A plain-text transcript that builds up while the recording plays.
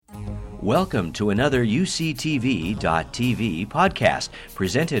Welcome to another UCTV.tv podcast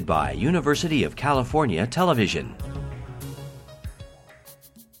presented by University of California Television.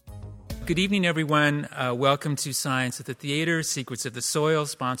 Good evening, everyone. Welcome to Science at the Theater, Secrets of the Soil,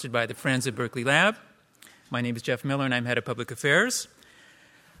 sponsored by the Friends of Berkeley Lab. My name is Jeff Miller, and I'm head of public affairs.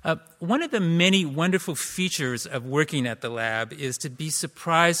 One of the many wonderful features of working at the lab is to be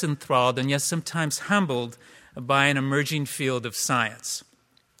surprised, enthralled, and yes, sometimes humbled by an emerging field of science.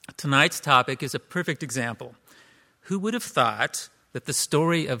 Tonight's topic is a perfect example. Who would have thought that the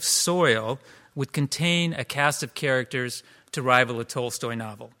story of soil would contain a cast of characters to rival a Tolstoy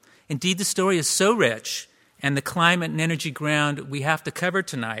novel? Indeed, the story is so rich, and the climate and energy ground we have to cover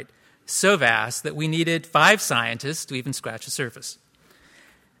tonight so vast that we needed 5 scientists to even scratch the surface.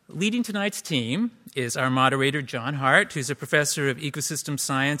 Leading tonight's team is our moderator, John Harte, who's a professor of ecosystem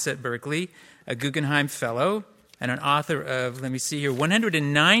science at Berkeley, a Guggenheim Fellow, and an author of,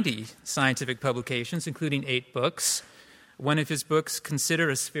 190 scientific publications, including 8 books. One of his books,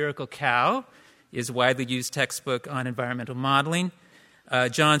 Consider a Spherical Cow, is a widely used textbook on environmental modeling.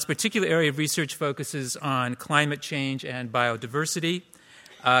 John's particular area of research focuses on climate change and biodiversity.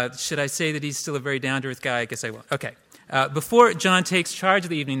 Should I say that he's still a very down-to-earth guy? I guess I will. Okay. Before John takes charge of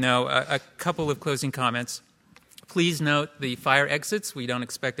the evening, though, a couple of closing comments. Please note the fire exits. We don't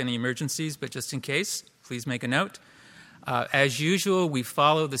expect any emergencies, but just in case, please make a note. As usual, we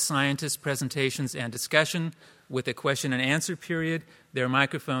follow the scientists' presentations and discussion with a question and answer period. There are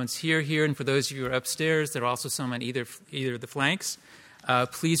microphones here, and for those of you who are upstairs, there are also some on either of the flanks.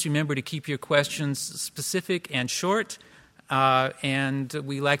 Please remember to keep your questions specific and short, and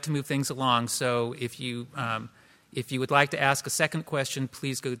we like to move things along. So if you would like to ask a second question,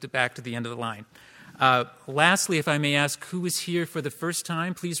 please go back to the end of the line. Lastly, if I may ask, who is here for the first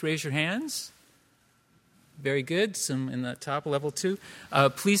time? Please raise your hands. Very good. Some in the top level, too.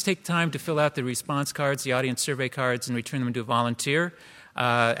 Please take time to fill out the response cards, the audience survey cards, and return them to a volunteer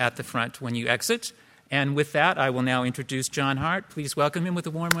at the front when you exit. And with that, I will now introduce John Harte. Please welcome him with a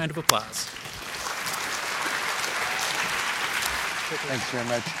warm round of applause. Thanks very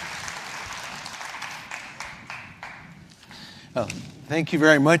much. Well, thank you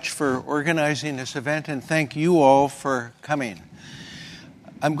very much for organizing this event, and thank you all for coming.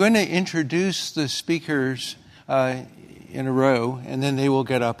 I'm going to introduce the speakers in a row, and then they will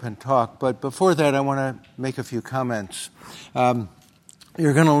get up and talk. But before that, I want to make a few comments.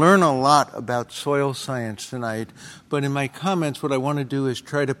 You're going to learn a lot about soil science tonight, but in my comments, what I want to do is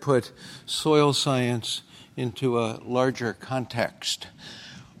try to put soil science into a larger context.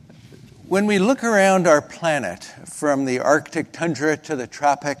 When we look around our planet, from the Arctic tundra to the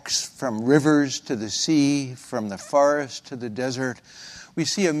tropics, from rivers to the sea, from the forest to the desert, we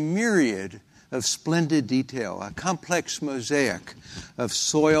see a myriad of splendid detail, a complex mosaic of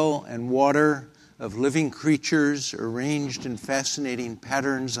soil and water, of living creatures arranged in fascinating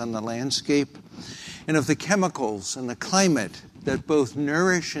patterns on the landscape, and of the chemicals and the climate that both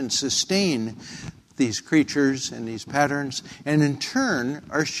nourish and sustain these creatures and these patterns, and in turn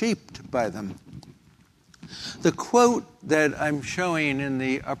are shaped by them. The quote that I'm showing in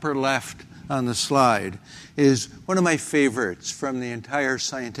the upper left on the slide is one of my favorites from the entire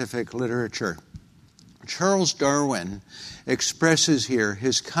scientific literature. Charles Darwin expresses here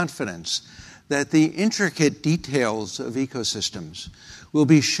his confidence that the intricate details of ecosystems will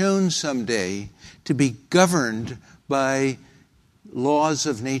be shown someday to be governed by laws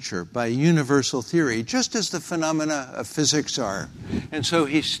of nature, by universal theory, just as the phenomena of physics are. And so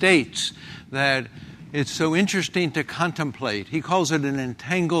he states that it's so interesting to contemplate. He calls it an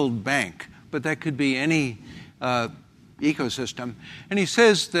entangled bank, but that could be any ecosystem. And he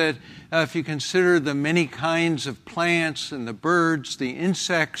says that if you consider the many kinds of plants and the birds, the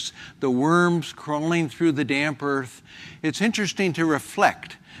insects, the worms crawling through the damp earth, it's interesting to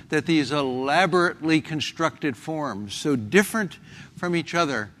reflect that these elaborately constructed forms, so different from each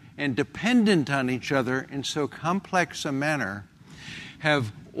other and dependent on each other in so complex a manner,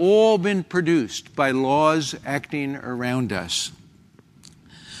 have all been produced by laws acting around us.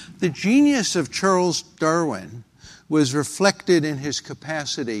 The genius of Charles Darwin was reflected in his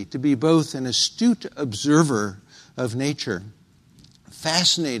capacity to be both an astute observer of nature,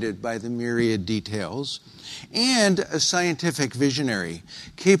 fascinated by the myriad details, and a scientific visionary,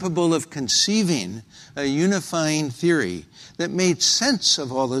 capable of conceiving a unifying theory that made sense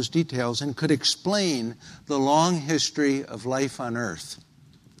of all those details and could explain the long history of life on Earth.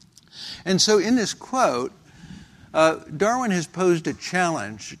 And so in this quote, Darwin has posed a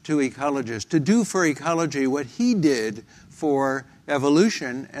challenge to ecologists to do for ecology what he did for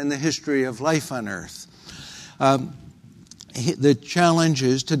evolution and the history of life on Earth. the challenge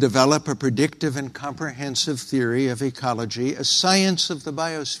is to develop a predictive and comprehensive theory of ecology, a science of the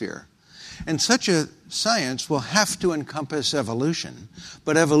biosphere. And such a science will have to encompass evolution,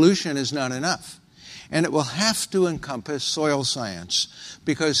 but evolution is not enough. And it will have to encompass soil science,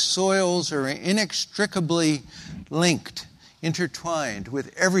 because soils are inextricably linked, intertwined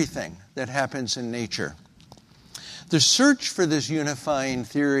with everything that happens in nature. The search for this unifying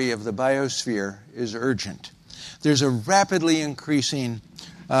theory of the biosphere is urgent. There's a rapidly increasing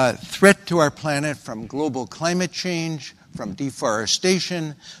threat to our planet from global climate change, from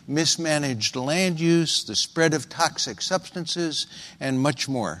deforestation, mismanaged land use, the spread of toxic substances, and much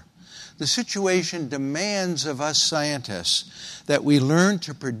more. The situation demands of us scientists that we learn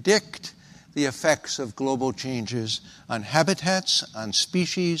to predict the effects of global changes on habitats, on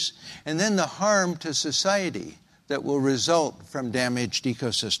species, and then the harm to society that will result from damaged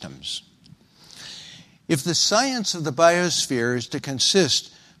ecosystems. If the science of the biosphere is to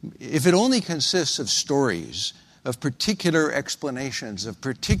consist, if it only consists of stories, of particular explanations, of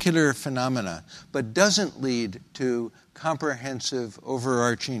particular phenomena, but doesn't lead to comprehensive,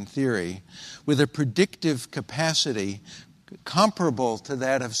 overarching theory with a predictive capacity comparable to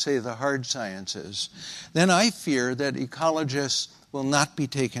that of, say, the hard sciences, then I fear that ecologists will not be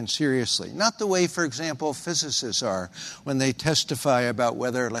taken seriously. Not the way, for example, physicists are when they testify about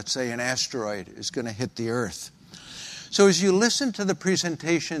whether, let's say, an asteroid is going to hit the Earth. So as you listen to the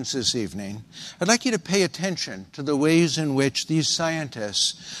presentations this evening, I'd like you to pay attention to the ways in which these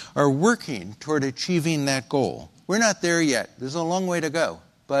scientists are working toward achieving that goal. We're not there yet. There's a long way to go,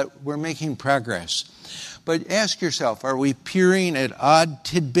 but we're making progress. But ask yourself, are we peering at odd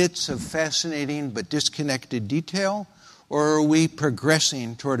tidbits of fascinating but disconnected detail? Or are we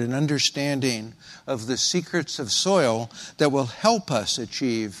progressing toward an understanding of the secrets of soil that will help us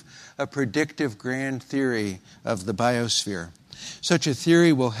achieve a predictive grand theory of the biosphere? Such a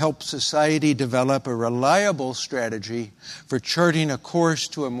theory will help society develop a reliable strategy for charting a course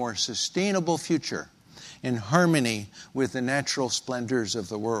to a more sustainable future in harmony with the natural splendors of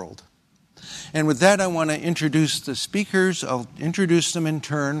the world. And with that, I want to introduce the speakers. I'll introduce them in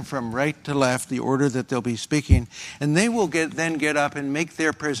turn from right to left, the order that they'll be speaking. And they will then get up and make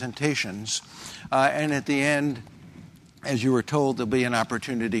their presentations. And at the end, as you were told, there'll be an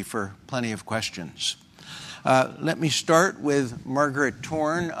opportunity for plenty of questions. Let me start with Margaret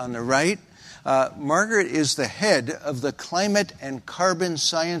Torn on the right. Margaret is the head of the Climate and Carbon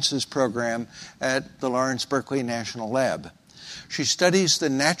Sciences program at the Lawrence Berkeley National Lab. She studies the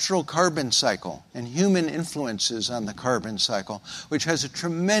natural carbon cycle and human influences on the carbon cycle, which has a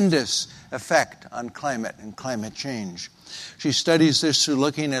tremendous effect on climate and climate change. She studies this through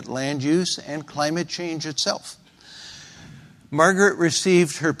looking at land use and climate change itself. Margaret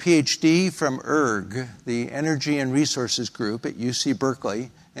received her PhD from ERG, the Energy and Resources Group at UC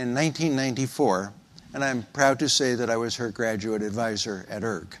Berkeley, in 1994, and I'm proud to say that I was her graduate advisor at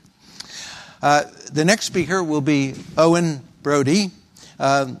ERG. The next speaker will be Eoin Brodie.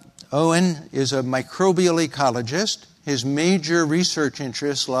 Eoin is a microbial ecologist. His major research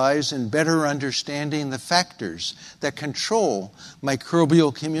interest lies in better understanding the factors that control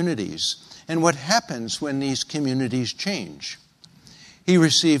microbial communities and what happens when these communities change. He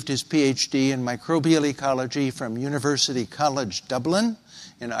received his PhD in microbial ecology from University College Dublin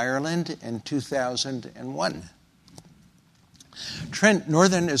in Ireland in 2001. Trent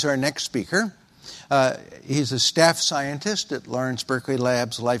Northen is our next speaker. He's a staff scientist at Lawrence Berkeley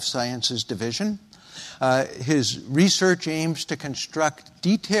Lab's Life Sciences Division. His research aims to construct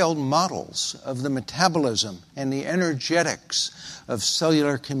detailed models of the metabolism and the energetics of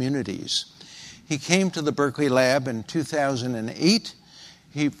cellular communities. He came to the Berkeley Lab in 2008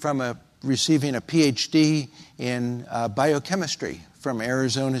 receiving a PhD in biochemistry from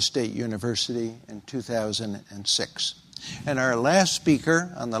Arizona State University in 2006. And our last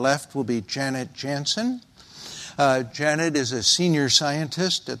speaker on the left will be Janet Jansson. Janet is a senior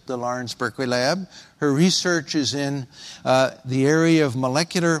scientist at the Lawrence Berkeley Lab. Her research is in the area of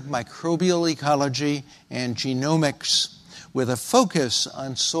molecular microbial ecology and genomics with a focus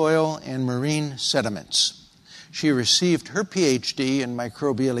on soil and marine sediments. She received her PhD in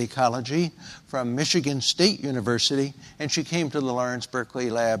microbial ecology from Michigan State University, and she came to the Lawrence Berkeley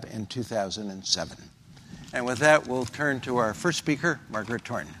Lab in 2007. And with that, we'll turn to our first speaker, Margaret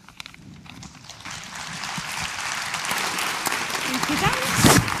Torn. Thank you, guys.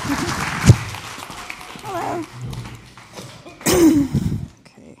 Hello.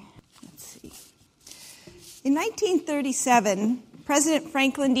 Okay, let's see. In 1937, President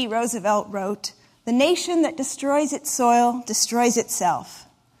Franklin D. Roosevelt wrote, "The nation that destroys its soil destroys itself."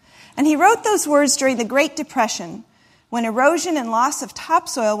 And he wrote those words during the Great Depression, when erosion and loss of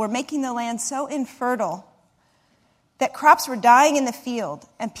topsoil were making the land so infertile that crops were dying in the field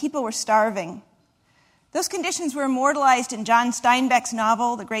and people were starving. Those conditions were immortalized in John Steinbeck's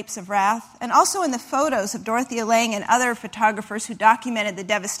novel, The Grapes of Wrath, and also in the photos of Dorothea Lange and other photographers who documented the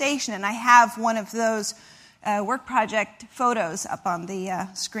devastation. And I have one of those work project photos up on the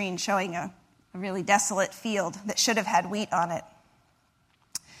screen showing a really desolate field that should have had wheat on it.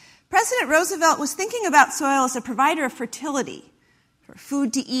 President Roosevelt was thinking about soil as a provider of fertility, for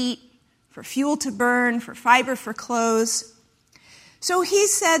food to eat, for fuel to burn, for fiber for clothes. So he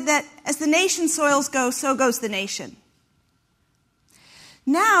said that as the nation's soils go, so goes the nation.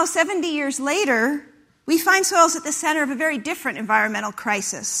 Now, 70 years later, we find soils at the center of a very different environmental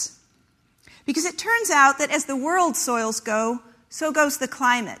crisis. Because it turns out that as the world's soils go, so goes the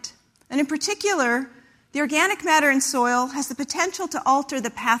climate. And in particular, the organic matter in soil has the potential to alter the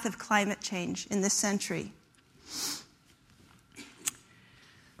path of climate change in this century.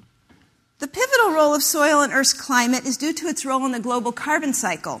 The pivotal role of soil in Earth's climate is due to its role in the global carbon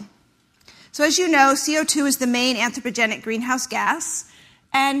cycle. So as you know, CO2 is the main anthropogenic greenhouse gas,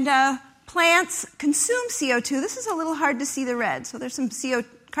 and plants consume CO2. This is a little hard to see the red, so there's some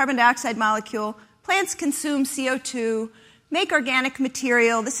carbon dioxide molecule. Plants consume CO2, make organic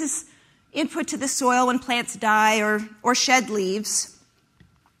material. This is input to the soil when plants die or shed leaves.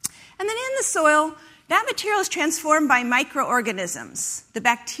 And then in the soil, that material is transformed by microorganisms, the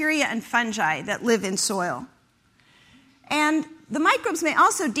bacteria and fungi that live in soil. And the microbes may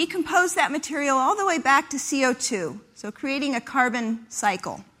also decompose that material all the way back to CO2, so creating a carbon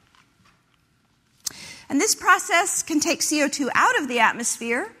cycle. And this process can take CO2 out of the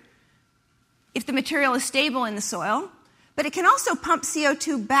atmosphere if the material is stable in the soil, but it can also pump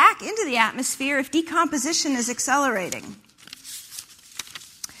CO2 back into the atmosphere if decomposition is accelerating.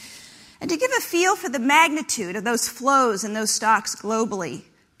 And to give a feel for the magnitude of those flows and those stocks globally,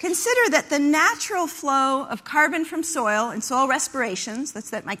 consider that the natural flow of carbon from soil and soil respirations,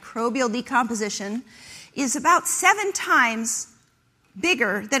 that's that microbial decomposition, is about 7 times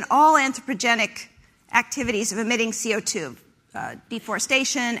bigger than all anthropogenic activities of emitting CO2,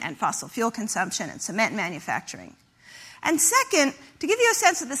 deforestation and fossil fuel consumption and cement manufacturing. And second, to give you a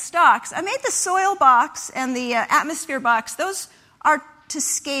sense of the stocks, I made the soil box and the atmosphere box. Those are to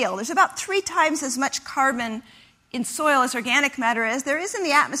scale. There's about 3 times as much carbon in soil as organic matter as there is in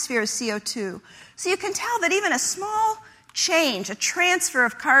the atmosphere as CO2. So you can tell that even a small change, a transfer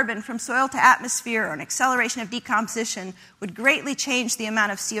of carbon from soil to atmosphere or an acceleration of decomposition would greatly change the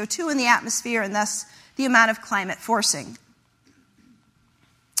amount of CO2 in the atmosphere and thus the amount of climate forcing.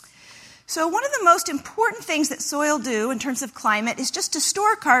 So one of the most important things that soil do in terms of climate is just to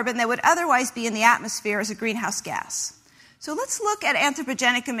store carbon that would otherwise be in the atmosphere as a greenhouse gas. So let's look at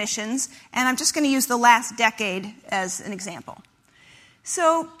anthropogenic emissions, and I'm just going to use the last decade as an example.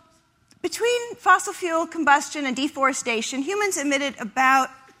 So between fossil fuel combustion and deforestation, humans emitted about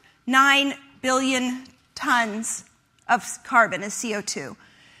 9 billion tons of carbon as CO2.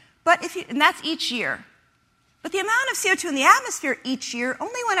 And that's each year. But the amount of CO2 in the atmosphere each year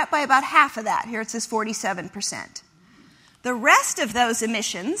only went up by about half of that. Here it says 47%. The rest of those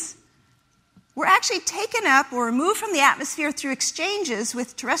emissions were actually taken up or removed from the atmosphere through exchanges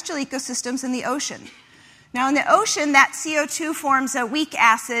with terrestrial ecosystems in the ocean. Now, in the ocean, that CO2 forms a weak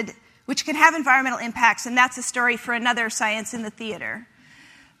acid, which can have environmental impacts, and that's a story for another Science in the Theater.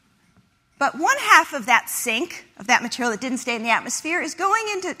 But 1/2 of that sink, of that material that didn't stay in the atmosphere, is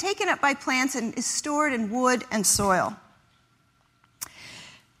taken up by plants and is stored in wood and soil.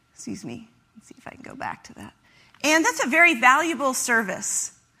 Excuse me. Let's see if I can go back to that. And that's a very valuable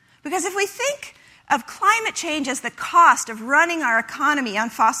service. Because if we think of climate change as the cost of running our economy on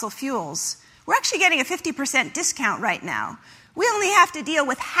fossil fuels, we're actually getting a 50% discount right now. We only have to deal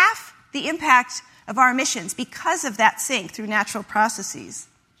with half the impact of our emissions because of that sink through natural processes.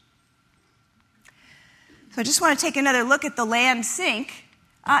 So I just want to take another look at the land sink.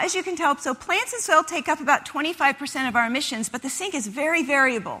 As you can tell, so plants and soil take up about 25% of our emissions, but the sink is very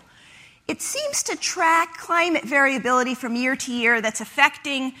variable. It seems to track climate variability from year to year that's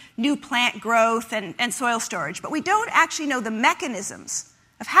affecting new plant growth and soil storage. But we don't actually know the mechanisms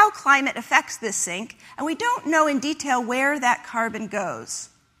of how climate affects this sink, and we don't know in detail where that carbon goes.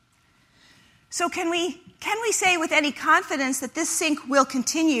 So can we say with any confidence that this sink will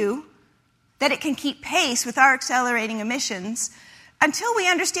continue, that it can keep pace with our accelerating emissions, until we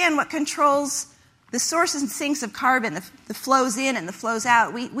understand what controls the sources and sinks of carbon, the flows in and the flows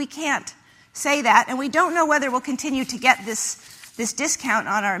out? We can't say that, and we don't know whether we'll continue to get this discount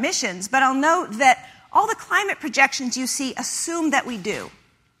on our emissions. But I'll note that all the climate projections you see assume that we do.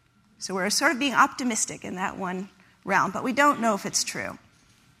 So we're sort of being optimistic in that one realm, but we don't know if it's true.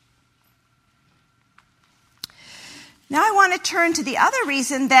 Now I want to turn to the other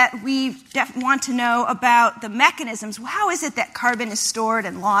reason that we want to know about the mechanisms. How is it that carbon is stored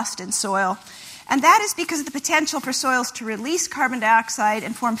and lost in soil? And that is because of the potential for soils to release carbon dioxide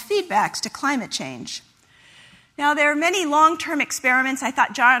and form feedbacks to climate change. Now, there are many long-term experiments. I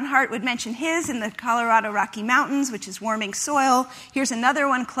thought John Harte would mention his in the Colorado Rocky Mountains, which is warming soil. Here's another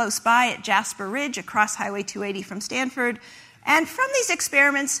one close by at Jasper Ridge across Highway 280 from Stanford. And from these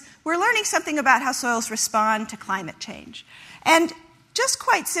experiments, we're learning something about how soils respond to climate change. And just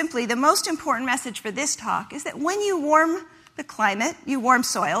quite simply, the most important message for this talk is that when you warm the climate, you warm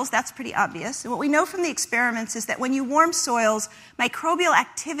soils. That's pretty obvious. And what we know from the experiments is that when you warm soils, microbial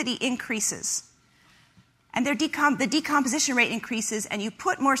activity increases. And the decomposition rate increases, and you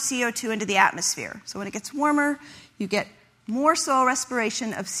put more CO2 into the atmosphere. So when it gets warmer, you get more soil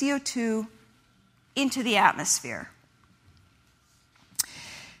respiration of CO2 into the atmosphere.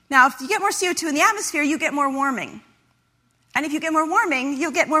 Now, if you get more CO2 in the atmosphere, you get more warming. And if you get more warming,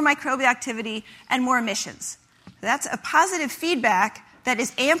 you'll get more microbial activity and more emissions. That's a positive feedback that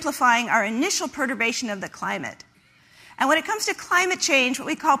is amplifying our initial perturbation of the climate. And when it comes to climate change, what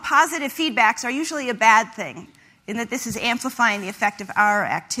we call positive feedbacks are usually a bad thing, in that this is amplifying the effect of our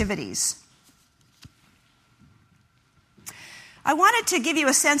activities. I wanted to give you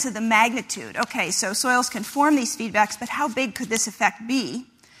a sense of the magnitude. Okay, so soils can form these feedbacks, but how big could this effect be?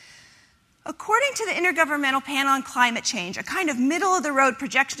 According to the Intergovernmental Panel on Climate Change, a kind of middle-of-the-road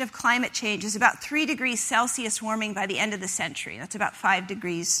projection of climate change is about 3 degrees Celsius warming by the end of the century. That's about 5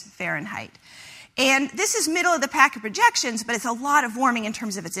 degrees Fahrenheit. And this is middle-of-the-pack of projections, but it's a lot of warming in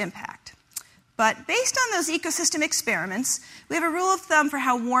terms of its impact. But based on those ecosystem experiments, we have a rule of thumb for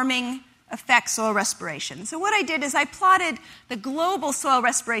how warming affects soil respiration. So what I did is I plotted the global soil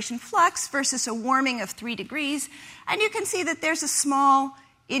respiration flux versus a warming of 3 degrees, and you can see that there's a small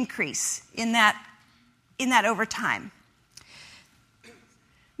increase in that over time.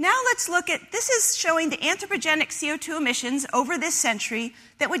 Now let's look at, this is showing the anthropogenic CO2 emissions over this century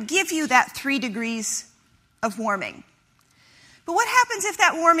that would give you that 3 degrees of warming. But what happens if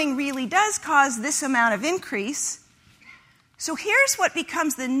that warming really does cause this amount of increase? So here's what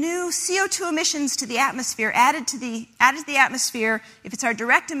becomes the new CO2 emissions to the atmosphere, added to the atmosphere if it's our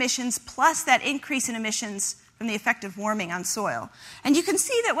direct emissions plus that increase in emissions from the effect of warming on soil. And you can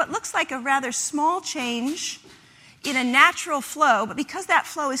see that what looks like a rather small change in a natural flow, but because that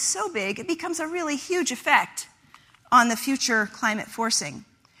flow is so big, it becomes a really huge effect on the future climate forcing.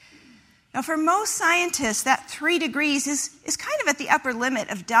 Now, for most scientists, that 3 degrees is kind of at the upper limit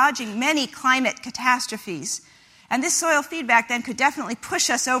of dodging many climate catastrophes. And this soil feedback then could definitely push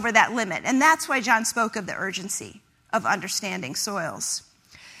us over that limit. And that's why John spoke of the urgency of understanding soils.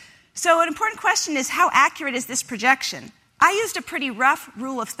 So an important question is, how accurate is this projection? I used a pretty rough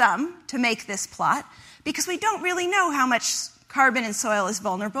rule of thumb to make this plot because we don't really know how much carbon in soil is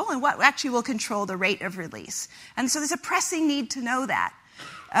vulnerable and what actually will control the rate of release. And so there's a pressing need to know that.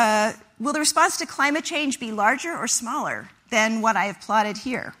 Will the response to climate change be larger or smaller than what I have plotted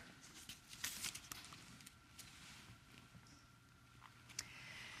here?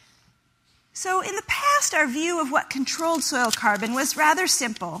 So in the past, our view of what controlled soil carbon was rather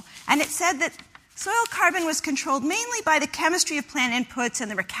simple, and it said that soil carbon was controlled mainly by the chemistry of plant inputs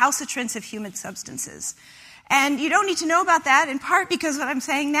and the recalcitrance of human substances. And you don't need to know about that, in part because what I'm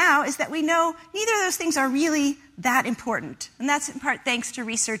saying now is that we know neither of those things are really that important. And that's in part thanks to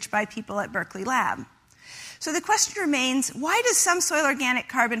research by people at Berkeley Lab. So the question remains, why does some soil organic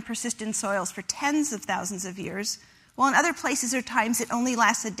carbon persist in soils for tens of thousands of years, while in other places or times it only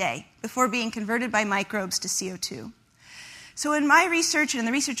lasts a day before being converted by microbes to CO2? So in my research and in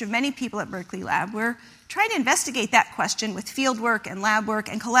the research of many people at Berkeley Lab, we're trying to investigate that question with fieldwork and lab work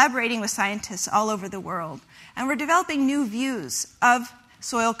and collaborating with scientists all over the world. And we're developing new views of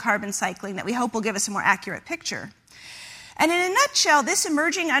soil carbon cycling that we hope will give us a more accurate picture. And in a nutshell, this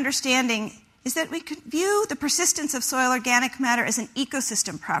emerging understanding is that we could view the persistence of soil organic matter as an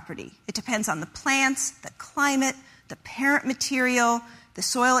ecosystem property. It depends on the plants, the climate, the parent material, the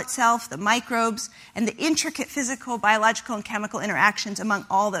soil itself, the microbes, and the intricate physical, biological, and chemical interactions among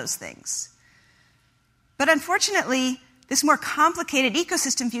all those things. But unfortunately, this more complicated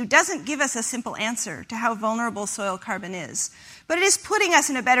ecosystem view doesn't give us a simple answer to how vulnerable soil carbon is. But it is putting us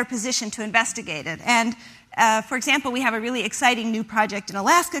in a better position to investigate it. And for example, we have a really exciting new project in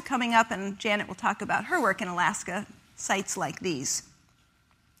Alaska coming up, and Janet will talk about her work in Alaska, sites like these.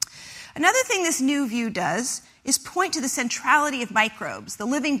 Another thing this new view does is point to the centrality of microbes, the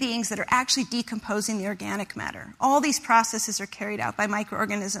living beings that are actually decomposing the organic matter. All these processes are carried out by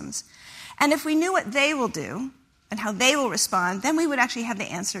microorganisms. And if we knew what they will do, and how they will respond, then we would actually have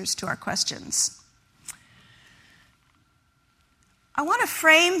the answers to our questions. I want to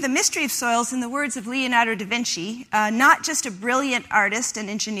frame the mystery of soils in the words of Leonardo da Vinci, not just a brilliant artist and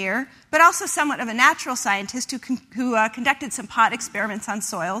engineer, but also somewhat of a natural scientist who conducted some pot experiments on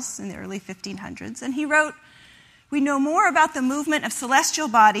soils in the early 1500s. And he wrote, "We know more about the movement of celestial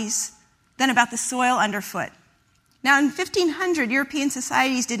bodies than about the soil underfoot." Now, in 1500, European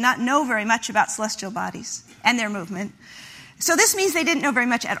societies did not know very much about celestial bodies and their movement. So this means they didn't know very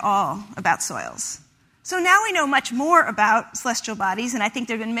much at all about soils. So now we know much more about celestial bodies, and I think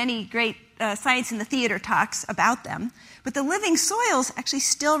there have been many great science in the theater talks about them. But the living soils actually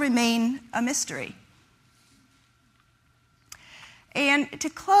still remain a mystery. And to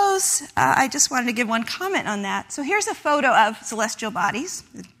close, I just wanted to give one comment on that. So here's a photo of celestial bodies,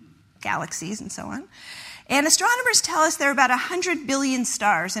 galaxies and so on. And astronomers tell us there are about 100 billion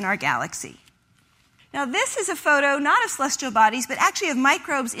stars in our galaxy. Now, this is a photo not of celestial bodies, but actually of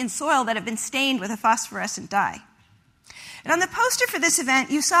microbes in soil that have been stained with a phosphorescent dye. And on the poster for this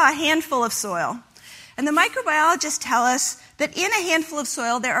event, you saw a handful of soil. And the microbiologists tell us that in a handful of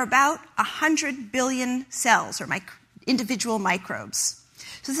soil, there are about 100 billion cells, or individual microbes.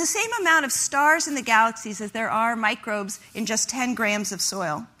 So it's the same amount of stars in the galaxies as there are microbes in just 10 grams of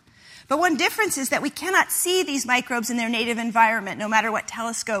soil. But one difference is that we cannot see these microbes in their native environment, no matter what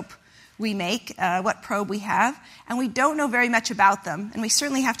telescope we make, what probe we have, and we don't know very much about them, and we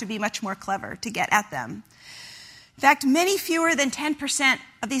certainly have to be much more clever to get at them. In fact, many fewer than 10%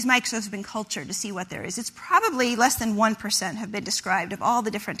 of these microbes have been cultured to see what there is. It's probably less than 1% have been described of all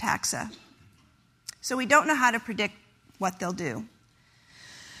the different taxa. So we don't know how to predict what they'll do.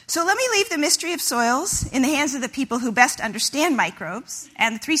 So let me leave the mystery of soils in the hands of the people who best understand microbes,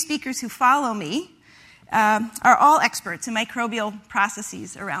 and the three speakers who follow me are all experts in microbial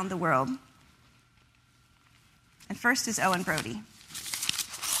processes around the world. And first is Eoin Brodie.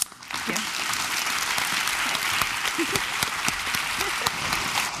 Thank you.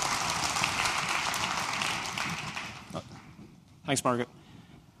 Thanks, Margaret.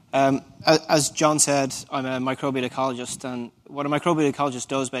 As John said, I'm a microbial ecologist, and what a microbial ecologist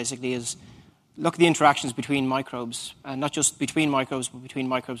does basically is look at the interactions between microbes, and not just between microbes, but between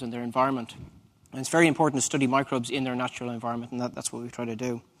microbes and their environment. And it's very important to study microbes in their natural environment, and that's what we try to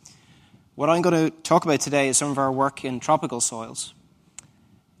do. What I'm going to talk about today is some of our work in tropical soils.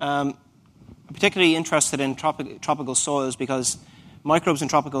 I'm particularly interested in tropical soils because microbes in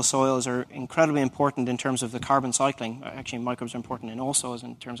tropical soils are incredibly important in terms of the carbon cycling. Actually, microbes are important in all soils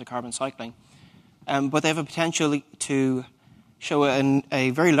in terms of carbon cycling. But they have a potential to show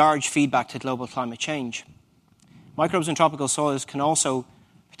a very large feedback to global climate change. Microbes in tropical soils can also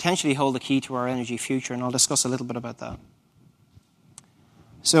potentially hold the key to our energy future, and I'll discuss a little bit about that.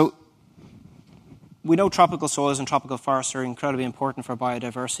 So we know tropical soils and tropical forests are incredibly important for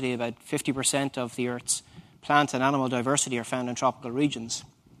biodiversity. About 50% of the Earth's plant and animal diversity are found in tropical regions.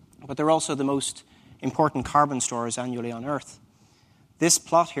 But they're also the most important carbon stores annually on Earth. This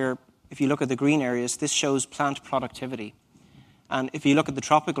plot here, if you look at the green areas, this shows plant productivity. And if you look at the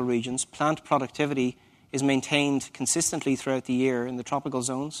tropical regions, plant productivity is maintained consistently throughout the year in the tropical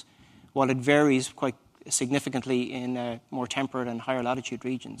zones, while it varies quite significantly in more temperate and higher latitude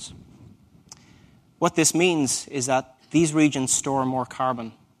regions. What this means is that these regions store more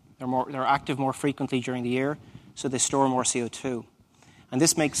carbon. They're active more frequently during the year, so they store more CO2. And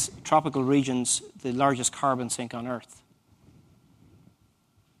this makes tropical regions the largest carbon sink on Earth.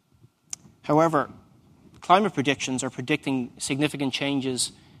 However, climate predictions are predicting significant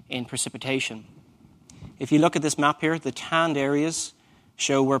changes in precipitation. If you look at this map here, the tanned areas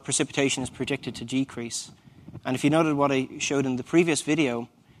show where precipitation is predicted to decrease. And if you noted what I showed in the previous video,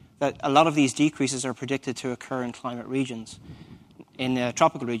 that a lot of these decreases are predicted to occur in climate regions, in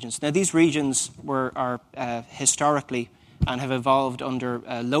tropical regions. Now, these regions are historically and have evolved under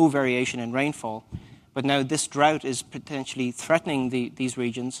low variation in rainfall, but now this drought is potentially threatening these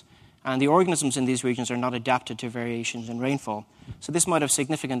regions, and the organisms in these regions are not adapted to variations in rainfall. So this might have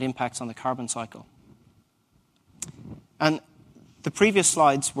significant impacts on the carbon cycle. And the previous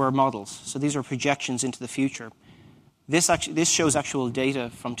slides were models, so these are projections into the future. This shows actual data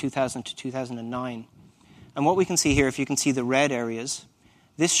from 2000 to 2009. And what we can see here, if you can see the red areas,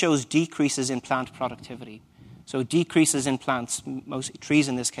 this shows decreases in plant productivity. So decreases in plants, most trees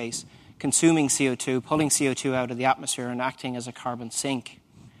in this case, consuming CO2, pulling CO2 out of the atmosphere and acting as a carbon sink.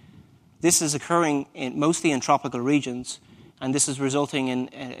 This is occurring mostly in tropical regions, and this is resulting in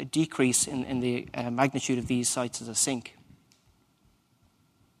a decrease in the magnitude of these sites as a sink.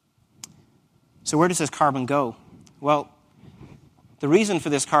 So where does this carbon go? Well, the reason for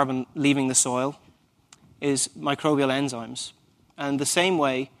this carbon leaving the soil is microbial enzymes. And the same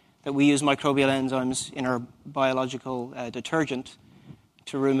way that we use microbial enzymes in our biological detergent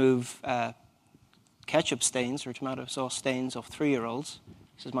to remove ketchup stains or tomato sauce stains of 3-year-olds,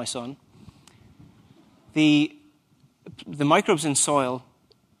 this is my son, the microbes in soil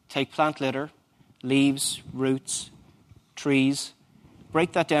take plant litter, leaves, roots, trees,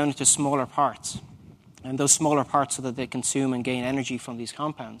 break that down into smaller parts, and those smaller parts so that they consume and gain energy from these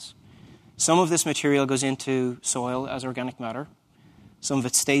compounds. Some of this material goes into soil as organic matter, some of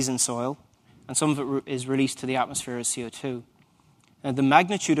it stays in soil, and some of it is released to the atmosphere as CO2. And the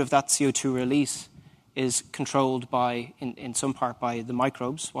magnitude of that CO2 release is controlled in some part by the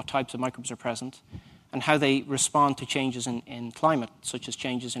microbes, what types of microbes are present, and how they respond to changes in climate, such as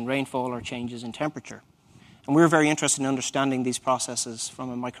changes in rainfall or changes in temperature. And we're very interested in understanding these processes from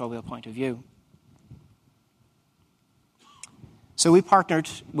a microbial point of view. So we partnered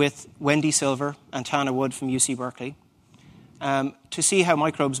with Wendy Silver and Tana Wood from UC Berkeley to see how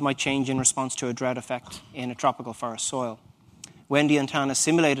microbes might change in response to a drought effect in a tropical forest soil. Wendy and Tana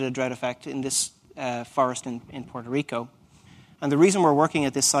simulated a drought effect in this forest in Puerto Rico. And the reason we're working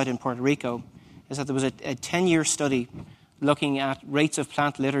at this site in Puerto Rico is that there was a 10-year study looking at rates of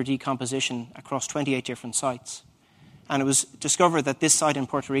plant litter decomposition across 28 different sites. And it was discovered that this site in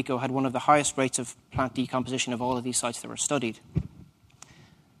Puerto Rico had one of the highest rates of plant decomposition of all of these sites that were studied.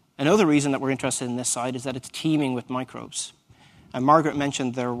 Another reason that we're interested in this site is that it's teeming with microbes. And Margaret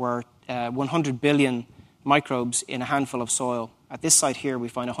mentioned there were 100 billion microbes in a handful of soil. At this site here, we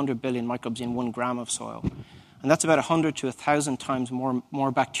find 100 billion microbes in 1 gram of soil. And that's about 100 to 1,000 times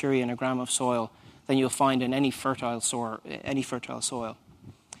more bacteria in a gram of soil than you'll find in any fertile soil.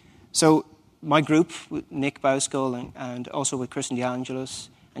 So my group, Nick Bauskull and also with Kristen DeAngelis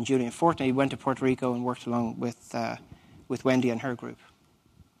and Julian Fortney, went to Puerto Rico and worked along with Wendy and her group.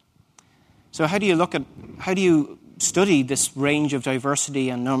 So how do you study this range of diversity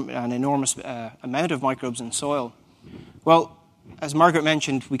and an enormous amount of microbes in soil? Well, as Margaret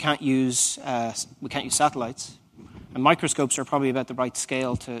mentioned, we can't use satellites, and microscopes are probably about the right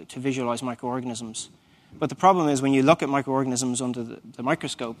scale to visualize microorganisms. But the problem is when you look at microorganisms under the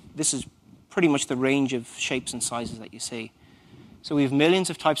microscope, this is pretty much the range of shapes and sizes that you see. So we have millions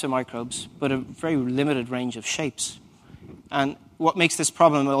of types of microbes, but a very limited range of shapes. And what makes this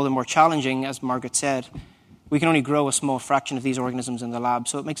problem all the more challenging, as Margaret said, we can only grow a small fraction of these organisms in the lab,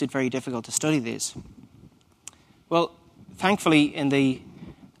 so it makes it very difficult to study these. Well, thankfully, in the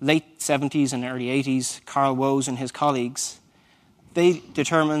late 70s and early 80s, Carl Woese and his colleagues, they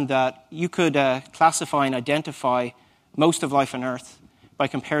determined that you could classify and identify most of life on Earth by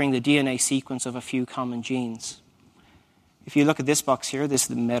comparing the DNA sequence of a few common genes. If you look at this box here, this is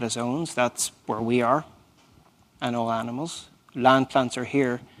the metazones, that's where we are, and all animals. Land plants are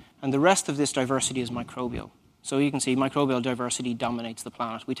here, and the rest of this diversity is microbial. So you can see microbial diversity dominates the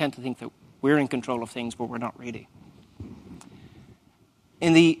planet. We tend to think that we're in control of things, but we're not really.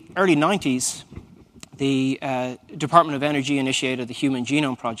 In the early 90s, the Department of Energy initiated the Human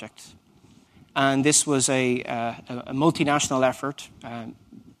Genome Project. And this was a multinational effort.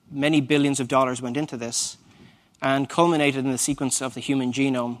 Many billions of dollars went into this and culminated in the sequence of the human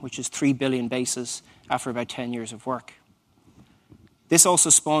genome, which is 3 billion bases after about 10 years of work. This also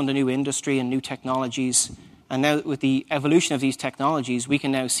spawned a new industry and new technologies. And now with the evolution of these technologies, we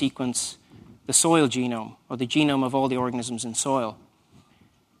can now sequence the soil genome, or the genome of all the organisms in soil.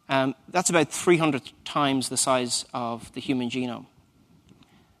 That's about 300 times the size of the human genome.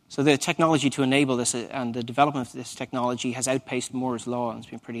 So the technology to enable this and the development of this technology has outpaced Moore's law, and it's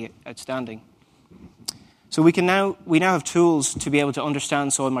been pretty outstanding. So we now have tools to be able to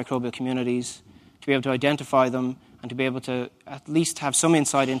understand soil microbial communities, to be able to identify them, and to be able to at least have some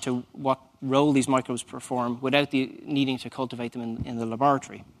insight into what role these microbes perform without needing to cultivate them in the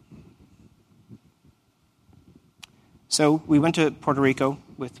laboratory. So we went to Puerto Rico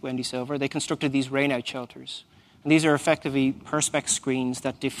with Wendy Silver. They constructed these rainout shelters. And these are effectively perspex screens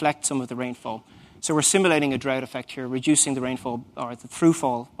that deflect some of the rainfall. So we're simulating a drought effect here, reducing the rainfall or the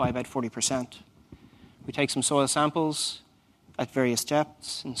throughfall by about 40%. We take some soil samples at various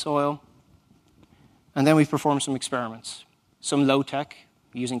depths in soil, and then we perform some experiments. Some low-tech,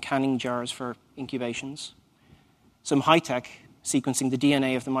 using canning jars for incubations. Some high-tech, sequencing the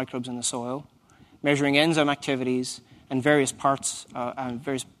DNA of the microbes in the soil, measuring enzyme activities, and various parts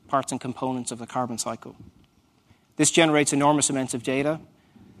and components of the carbon cycle. This generates enormous amounts of data.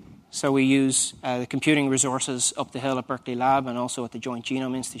 So we use the computing resources up the hill at Berkeley Lab and also at the Joint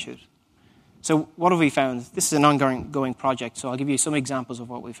Genome Institute. So what have we found? This is an ongoing project, so I'll give you some examples of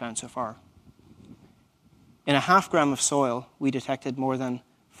what we've found so far. In a half gram of soil, we detected more than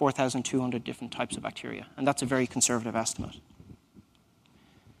 4,200 different types of bacteria, and that's a very conservative estimate.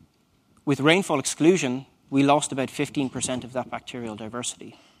 With rainfall exclusion, we lost about 15% of that bacterial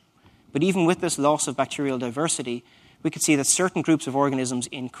diversity. But even with this loss of bacterial diversity, we could see that certain groups of organisms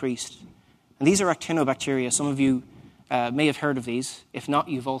increased. And these are actinobacteria. Some of you may have heard of these. If not,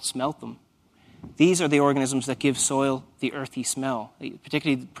 you've all smelt them. These are the organisms that give soil the earthy smell,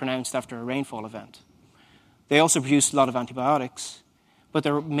 particularly pronounced after a rainfall event. They also produce a lot of antibiotics, but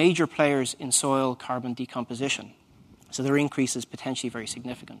they're major players in soil carbon decomposition. So their increase is potentially very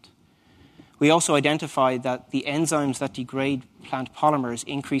significant. We also identified that the enzymes that degrade plant polymers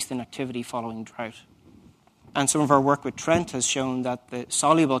increased in activity following drought. And some of our work with Trent has shown that the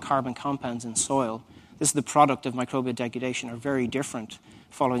soluble carbon compounds in soil, this is the product of microbial degradation, are very different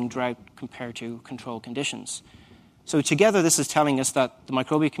following drought compared to controlled conditions. So together this is telling us that the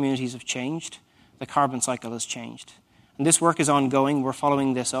microbial communities have changed, the carbon cycle has changed. And this work is ongoing, we're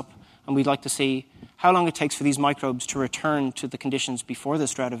following this up, and we'd like to see how long it takes for these microbes to return to the conditions before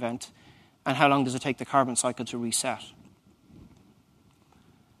this drought event, and how long does it take the carbon cycle to reset.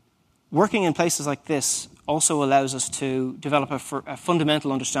 Working in places like this also allows us to develop a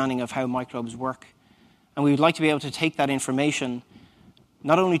fundamental understanding of how microbes work. And we would like to be able to take that information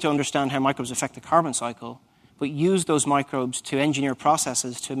not only to understand how microbes affect the carbon cycle, but use those microbes to engineer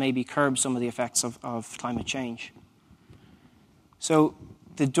processes to maybe curb some of the effects of climate change. So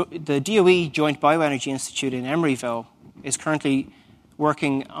the DOE Joint Bioenergy Institute in Emeryville is currently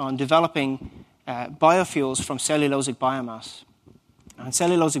working on developing biofuels from cellulosic biomass. And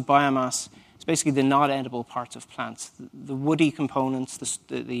cellulosic biomass is basically the non-edible parts of plants, the woody components,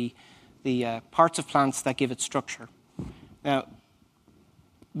 the parts of plants that give it structure. Now,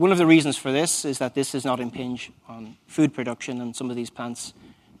 one of the reasons for this is that this does not impinge on food production, and some of these plants,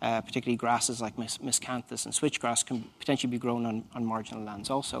 particularly grasses like miscanthus and switchgrass, can potentially be grown on marginal lands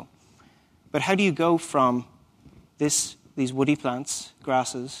also. But how do you go from these woody plants,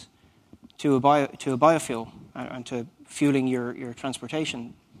 grasses, to a biofuel and to fueling your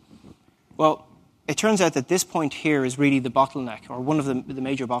transportation? Well, it turns out that this point here is really the bottleneck, or one of the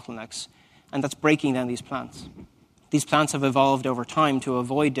major bottlenecks, and that's breaking down these plants. These plants have evolved over time to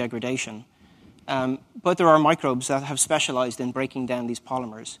avoid degradation, but there are microbes that have specialized in breaking down these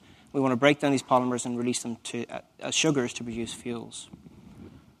polymers. We want to break down these polymers and release them as sugars to produce fuels.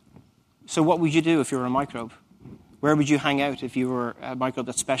 So what would you do if you were a microbe? Where would you hang out if you were a microbe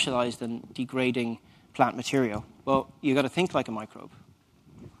that specialized in degrading plant material? Well, you've got to think like a microbe.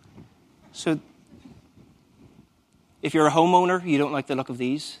 So if you're a homeowner, you don't like the look of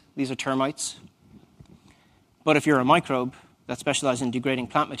these. These are termites. But if you're a microbe that specializes in degrading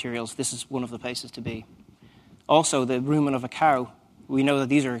plant materials, this is one of the places to be. Also, the rumen of a cow, we know that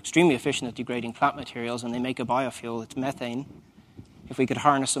these are extremely efficient at degrading plant materials, and they make a biofuel. It's methane. If we could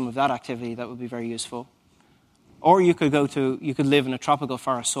harness some of that activity, that would be very useful. Or you could live in a tropical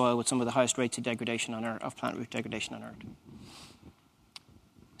forest soil with some of the highest rates of degradation on Earth, of plant root degradation on Earth.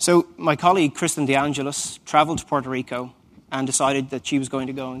 So my colleague, Kristen DeAngelis, traveled to Puerto Rico and decided that she was going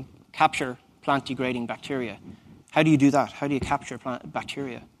to go and capture plant-degrading bacteria. How do you do that? How do you capture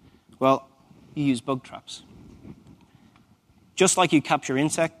bacteria? Well, you use bug traps. Just like you capture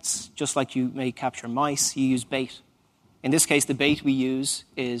insects, just like you may capture mice, you use bait. In this case, the bait we use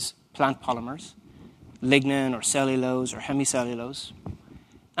is plant polymers, lignin or cellulose or hemicellulose.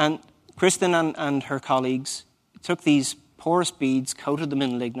 And Kristen and her colleagues took these porous beads, coated them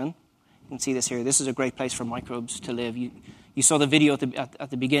in lignin. You can see this here. This is a great place for microbes to live. You saw the video at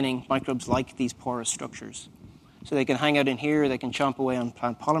the beginning. Microbes like these porous structures. So they can hang out in here. They can chomp away on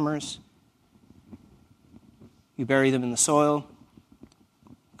plant polymers. You bury them in the soil.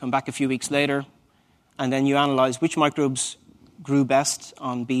 Come back a few weeks later. And then you analyze which microbes grew best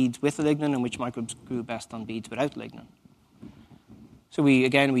on beads with lignin and which microbes grew best on beads without lignin. So we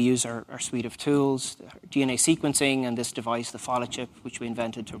use our suite of tools, DNA sequencing, and this device, the phylochip, which we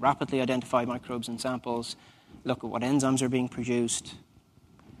invented to rapidly identify microbes in samples, look at what enzymes are being produced.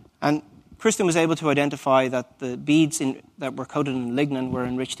 And Kristen was able to identify that the beads that were coated in lignin were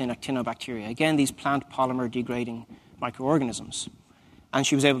enriched in actinobacteria. Again, these plant polymer degrading microorganisms. And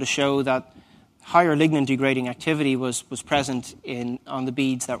she was able to show that higher lignin degrading activity was present on the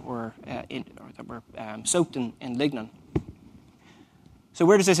beads that were soaked in lignin. So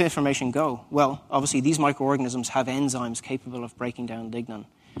where does this information go? Well, obviously these microorganisms have enzymes capable of breaking down lignin,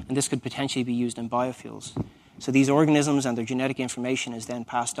 and this could potentially be used in biofuels. So these organisms and their genetic information is then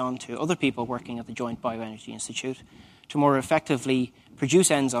passed on to other people working at the Joint Bioenergy Institute to more effectively produce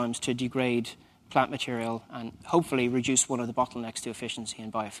enzymes to degrade plant material and hopefully reduce one of the bottlenecks to efficiency in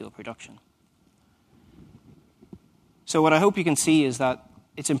biofuel production. So what I hope you can see is that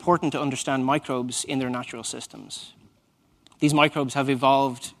it's important to understand microbes in their natural systems. These microbes have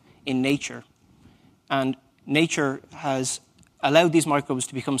evolved in nature, and nature has allowed these microbes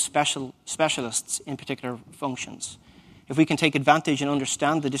to become specialists in particular functions. If we can take advantage and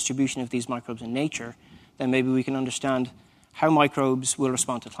understand the distribution of these microbes in nature, then maybe we can understand how microbes will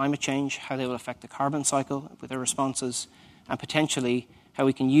respond to climate change, how they will affect the carbon cycle with their responses, and potentially how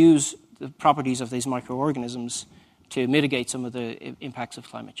we can use the properties of these microorganisms to mitigate some of the impacts of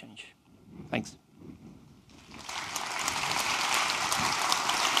climate change. Thanks.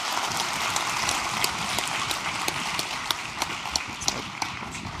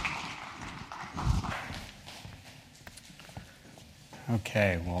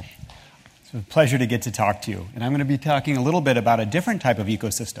 Okay, well, it's a pleasure to get to talk to you. And I'm going to be talking a little bit about a different type of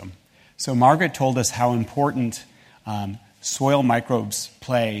ecosystem. So Margaret told us how important soil microbes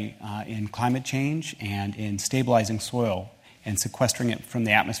play in climate change and in stabilizing soil and sequestering it from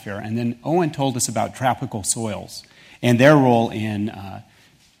the atmosphere. And then Eoin told us about tropical soils and their role in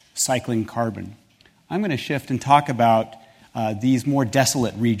cycling carbon. I'm going to shift and talk about these more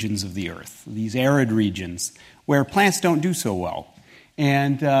desolate regions of the Earth, these arid regions where plants don't do so well.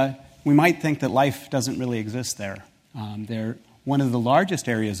 And we might think that life doesn't really exist there. They're one of the largest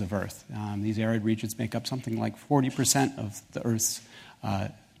areas of Earth. These arid regions make up something like 40% of the Earth's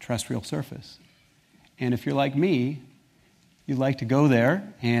terrestrial surface. And if you're like me, you like to go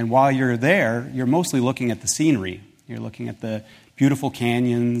there, and while you're there, you're mostly looking at the scenery. You're looking at the beautiful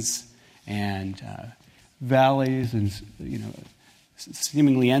canyons and valleys and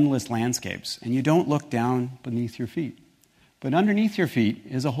seemingly endless landscapes. And you don't look down beneath your feet. But underneath your feet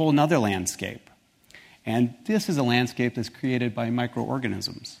is a whole other landscape. And this is a landscape that's created by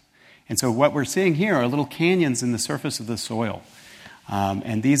microorganisms. And so what we're seeing here are little canyons in the surface of the soil.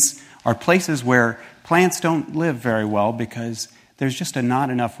 And these are places where plants don't live very well because there's just not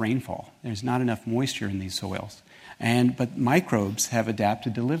enough rainfall. There's not enough moisture in these soils. But microbes have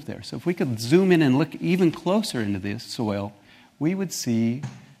adapted to live there. So if we could zoom in and look even closer into this soil, we would see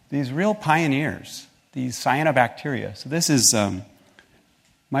these real pioneers, these cyanobacteria. So this is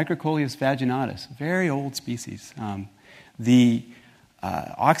Microcoleus vaginatus, a very old species. The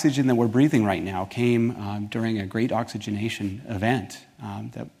oxygen that we're breathing right now came during a great oxygenation event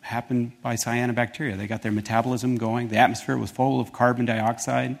that happened by cyanobacteria. They got their metabolism going. The atmosphere was full of carbon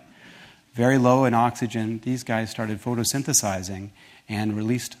dioxide, very low in oxygen. These guys started photosynthesizing and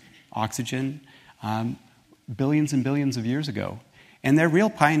released oxygen billions and billions of years ago. And they're real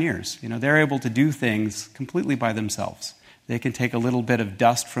pioneers. They're able to do things completely by themselves. They can take a little bit of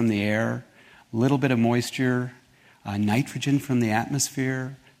dust from the air, a little bit of moisture, nitrogen from the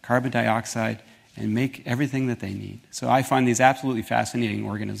atmosphere, carbon dioxide, and make everything that they need. So I find these absolutely fascinating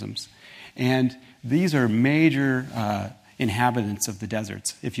organisms. And these are major inhabitants of the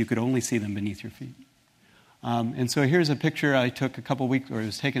deserts, if you could only see them beneath your feet. And so here's a picture I took a couple weeks, or it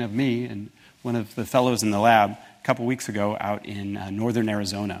was taken of me and one of the fellows in the lab a couple weeks ago out in northern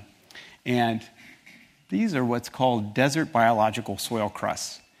Arizona. And these are what's called desert biological soil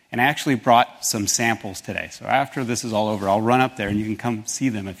crusts. And I actually brought some samples today. So after this is all over, I'll run up there and you can come see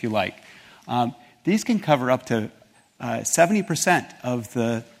them if you like. These can cover up to 70% of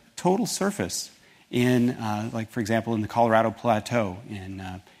the total surface in, like for example, in the Colorado Plateau,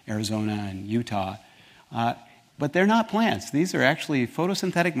 in Arizona and Utah. But they're not plants. These are actually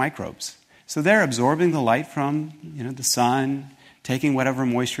photosynthetic microbes. So they're absorbing the light from the sun, taking whatever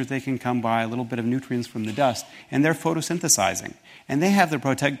moisture they can come by, a little bit of nutrients from the dust, and they're photosynthesizing. And they have their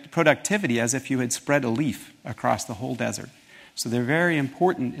productivity as if you had spread a leaf across the whole desert. So they're very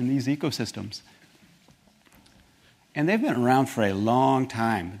important in these ecosystems. And they've been around for a long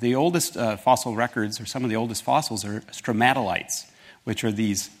time. The oldest fossil records, or some of the oldest fossils, are stromatolites, which are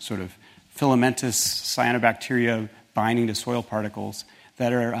these sort of filamentous cyanobacteria binding to soil particles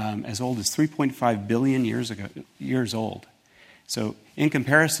that are as old as 3.5 billion years old. So in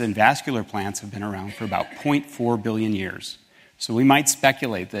comparison, vascular plants have been around for about 0.4 billion years. So we might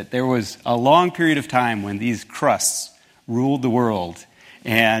speculate that there was a long period of time when these crusts ruled the world,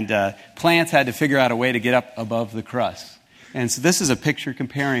 and plants had to figure out a way to get up above the crust. And so this is a picture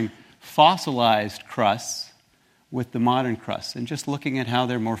comparing fossilized crusts with the modern crusts, and just looking at how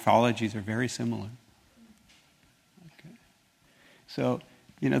their morphologies are very similar. Okay. So,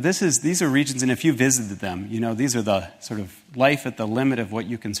 these are regions, and if you visited them, these are the sort of life at the limit of what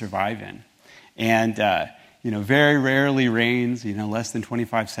you can survive in. And, very rarely rains, less than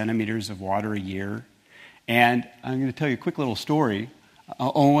 25 centimeters of water a year. And I'm going to tell you a quick little story.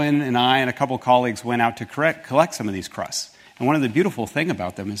 Eoin and I and a couple of colleagues went out to collect some of these crusts. And one of the beautiful things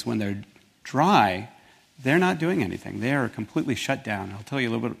about them is when they're dry, they're not doing anything. They are completely shut down. I'll tell you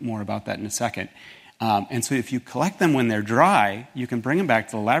a little bit more about that in a second. And so if you collect them when they're dry, you can bring them back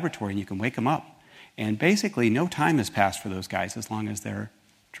to the laboratory and you can wake them up. And basically, no time has passed for those guys as long as they're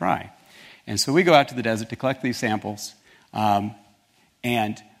dry. And so we go out to the desert to collect these samples.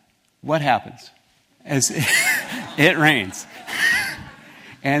 And what happens? As it rains.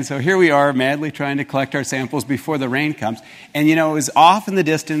 And so here we are, madly trying to collect our samples before the rain comes. And, it was off in the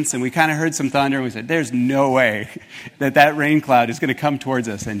distance, and we kind of heard some thunder, and we said, there's no way that rain cloud is going to come towards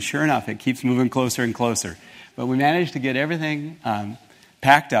us. And sure enough, it keeps moving closer and closer. But we managed to get everything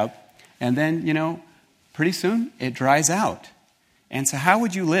packed up, and then, pretty soon it dries out. And so how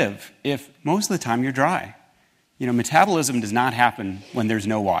would you live if most of the time you're dry? Metabolism does not happen when there's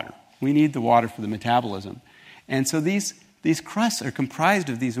no water. We need the water for the metabolism. And so these crusts are comprised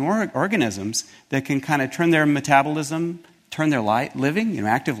of these organisms that can kind of turn their metabolism, turn their living,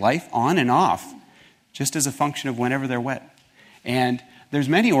 active life on and off, just as a function of whenever they're wet. And there's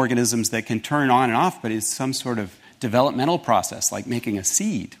many organisms that can turn on and off, but it's some sort of developmental process, like making a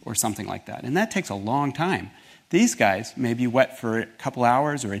seed or something like that. And that takes a long time. These guys may be wet for a couple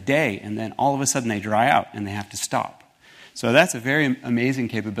hours or a day, and then all of a sudden they dry out and they have to stop. So that's a very amazing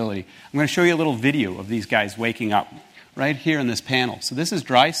capability. I'm going to show you a little video of these guys waking up right here in this panel. So this is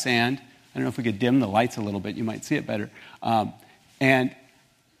dry sand. I don't know if we could dim the lights a little bit. You might see it better. There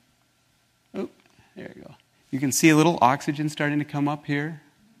you go. You can see a little oxygen starting to come up here.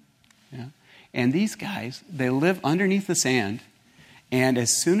 Yeah. And these guys, they live underneath the sand, and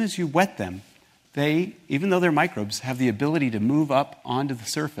as soon as you wet them, they, even though they're microbes, have the ability to move up onto the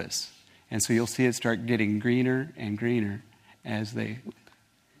surface. And so you'll see it start getting greener and greener as they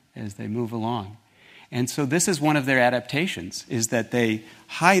move along. And so this is one of their adaptations, is that they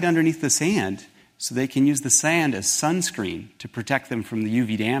hide underneath the sand so they can use the sand as sunscreen to protect them from the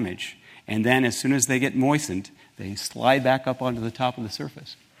UV damage. And then as soon as they get moistened, they slide back up onto the top of the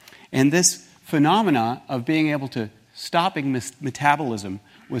surface. And this phenomena of being able to stopping metabolism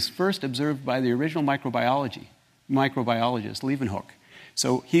was first observed by the original microbiologist, Leeuwenhoek.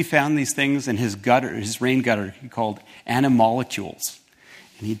 So he found these things in his rain gutter he called animalcules.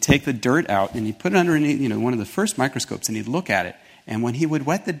 And he'd take the dirt out and he'd put it underneath, one of the first microscopes, and he'd look at it. And when he would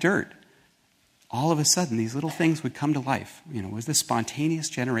wet the dirt, all of a sudden these little things would come to life. Was this spontaneous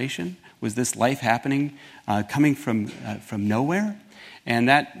generation? Was this life happening, coming from nowhere? And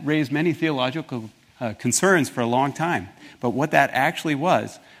that raised many theological concerns for a long time. But what that actually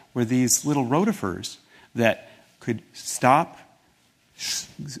was were these little rotifers that could stop,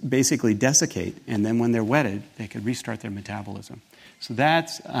 basically desiccate, and then when they're wetted, they could restart their metabolism. So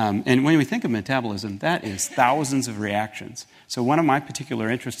that's, and when we think of metabolism, that is thousands of reactions. So one of my particular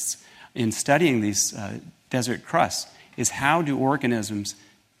interests in studying these desert crusts is how do organisms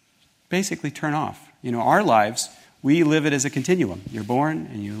basically turn off? Our lives, we live it as a continuum. You're born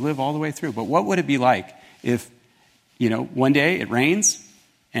and you live all the way through. But what would it be like if, one day it rains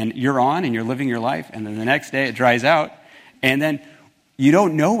and you're on and you're living your life, and then the next day it dries out, and then you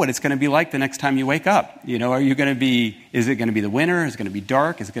don't know what it's going to be like the next time you wake up. Is it going to be the winter? Is it going to be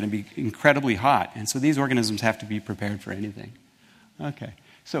dark? Is it going to be incredibly hot? And so these organisms have to be prepared for anything. Okay.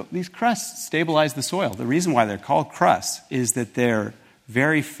 So these crusts stabilize the soil. The reason why they're called crusts is that they're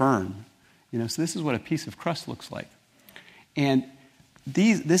very firm. So this is what a piece of crust looks like. And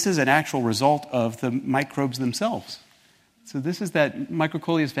this is an actual result of the microbes themselves. So this is that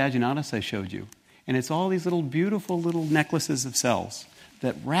Microcoleus vaginatus I showed you. And it's all these little beautiful little necklaces of cells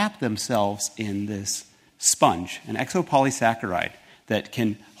that wrap themselves in this sponge, an exopolysaccharide that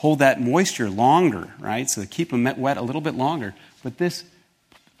can hold that moisture longer, right? So keep them wet a little bit longer. But this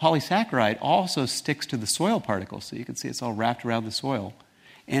polysaccharide also sticks to the soil particles. So you can see it's all wrapped around the soil.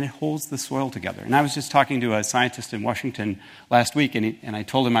 And it holds the soil together. And I was just talking to a scientist in Washington last week, and I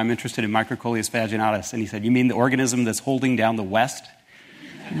told him I'm interested in Microcoleus vaginatus. And he said, "You mean the organism that's holding down the West?"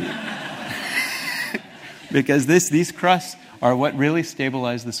 Because these crusts are what really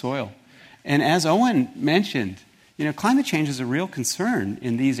stabilize the soil. And as Owen mentioned, climate change is a real concern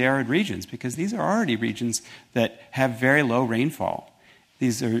in these arid regions because these are already regions that have very low rainfall.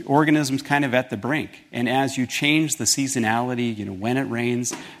 These are organisms kind of at the brink. And as you change the seasonality, when it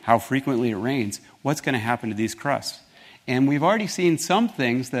rains, how frequently it rains, what's going to happen to these crusts? And we've already seen some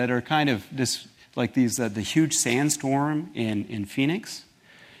things that are kind of like these the huge sandstorm in Phoenix.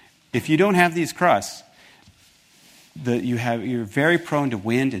 If you don't have these crusts, you're very prone to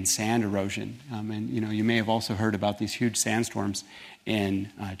wind and sand erosion. And you may have also heard about these huge sandstorms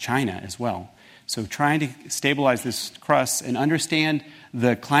in China as well. So trying to stabilize this crust and understand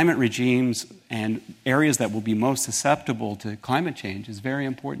the climate regimes and areas that will be most susceptible to climate change is very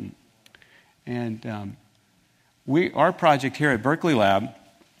important. And our project here at Berkeley Lab,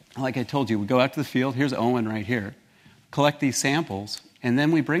 like I told you, we go out to the field. Here's Owen right here. Collect these samples, and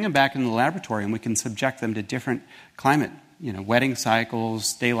then we bring them back into the laboratory, and we can subject them to different climate, wetting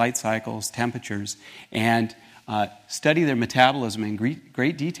cycles, daylight cycles, temperatures, and study their metabolism in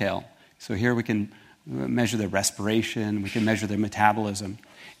great detail. So here we can measure their respiration, we can measure their metabolism,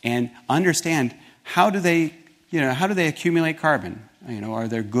 and understand how do they accumulate carbon? Are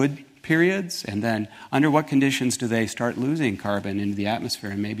there good periods, and then under what conditions do they start losing carbon into the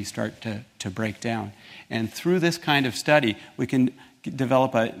atmosphere and maybe start to break down? And through this kind of study, we can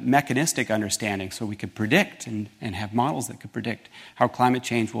develop a mechanistic understanding, so we could predict and have models that could predict how climate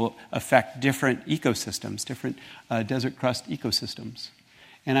change will affect different ecosystems, different desert crust ecosystems.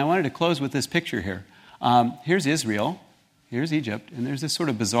 And I wanted to close with this picture here. Here's Israel, here's Egypt, and there's this sort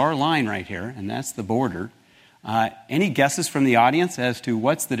of bizarre line right here, and that's the border. Any guesses from the audience as to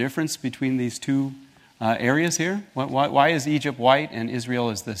what's the difference between these two areas here? Why is Egypt white and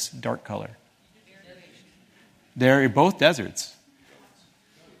Israel is this dark color? They're both deserts.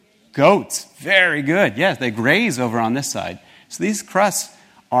 Goats. Very good. Yes, they graze over on this side. So these crusts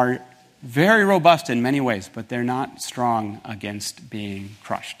are very robust in many ways, but they're not strong against being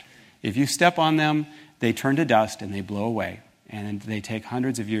crushed. If you step on them, they turn to dust and they blow away. And they take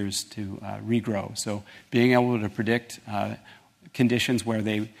hundreds of years to regrow. So being able to predict conditions where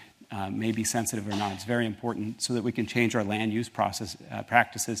they may be sensitive or not is very important, so that we can change our land use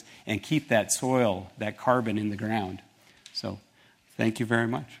practices and keep that soil, that carbon in the ground. So thank you very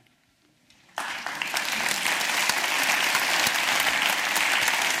much.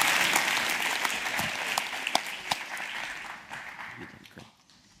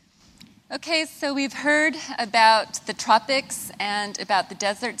 Okay, so we've heard about the tropics and about the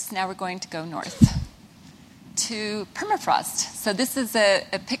deserts. Now we're going to go north to permafrost. So this is a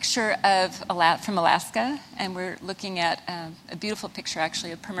picture from Alaska, and we're looking at a beautiful picture,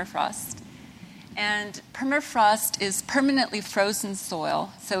 actually, of permafrost. And permafrost is permanently frozen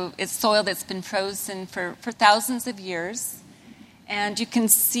soil. So it's soil that's been frozen for thousands of years. And you can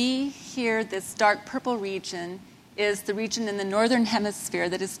see here this dark purple region is the region in the northern hemisphere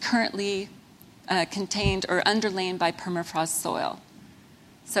that is currently contained or underlain by permafrost soil.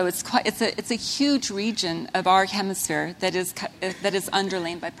 So it's a huge region of our hemisphere that is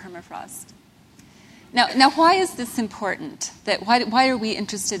underlain by permafrost. Now, why is this important? Why are we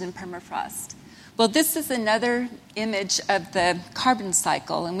interested in permafrost? Well, this is another image of the carbon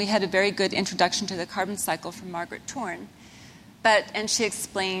cycle, and we had a very good introduction to the carbon cycle from Margaret Torn. And she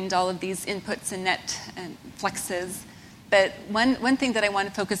explained all of these inputs and net and fluxes. But one thing that I want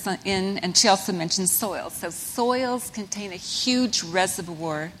to focus on and she also mentioned soils. So soils contain a huge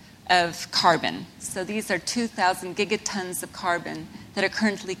reservoir of carbon. So these are 2,000 gigatons of carbon that are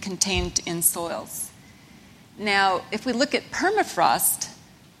currently contained in soils. Now, if we look at permafrost,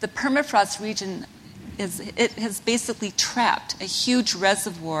 the permafrost region has basically trapped a huge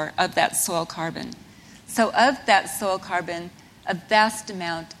reservoir of that soil carbon. So of that soil carbon, a vast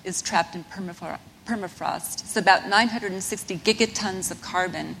amount is trapped in permafrost. So about 960 gigatons of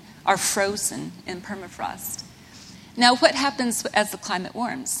carbon are frozen in permafrost. Now, what happens as the climate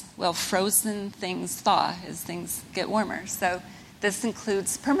warms? Well, frozen things thaw as things get warmer. So this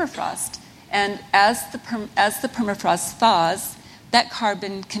includes permafrost. And as the permafrost thaws, that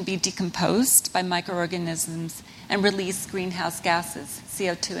carbon can be decomposed by microorganisms and release greenhouse gases,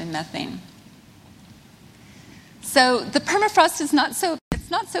 CO2 and methane. So the permafrost is not so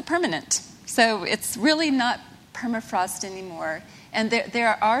permanent. So it's really not permafrost anymore. And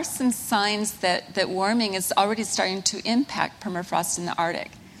there are some signs that warming is already starting to impact permafrost in the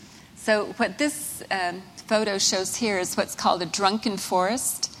Arctic. So what this photo shows here is what's called a drunken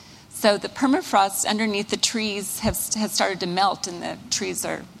forest. So the permafrost underneath the trees has started to melt, and the trees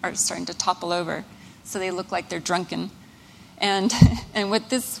are starting to topple over. So they look like they're drunken. And what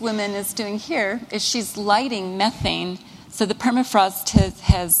this woman is doing here is she's lighting methane. So the permafrost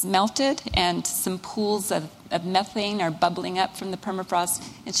has melted, and some pools of methane are bubbling up from the permafrost,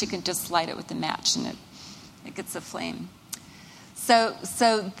 and she can just light it with a match, and it gets a flame. So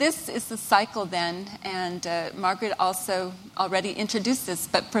this is the cycle then, and Margaret also already introduced this,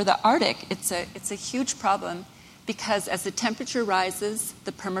 but for the Arctic, it's a huge problem, because as the temperature rises,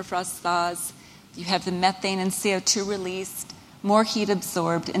 the permafrost thaws, you have the methane and CO2 released, more heat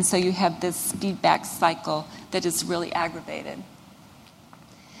absorbed, and so you have this feedback cycle that is really aggravated.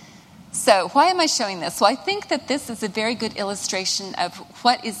 So why am I showing this? Well, I think that this is a very good illustration of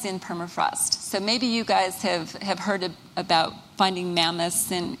what is in permafrost. So maybe you guys have heard about finding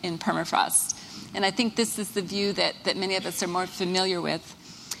mammoths in permafrost. And I think this is the view that many of us are more familiar with.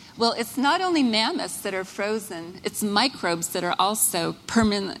 Well, it's not only mammoths that are frozen, it's microbes that are also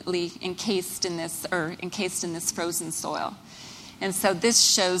permanently encased in this frozen soil. And so this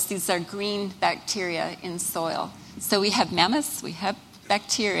shows these are green bacteria in soil. So we have mammoths, we have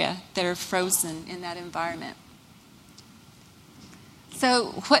bacteria that are frozen in that environment. So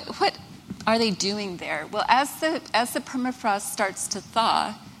what are they doing there? Well, as the permafrost starts to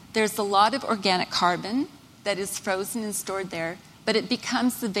thaw, there's a lot of organic carbon that is frozen and stored there, but it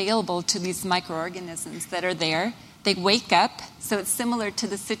becomes available to these microorganisms that are there. They wake up, so it's similar to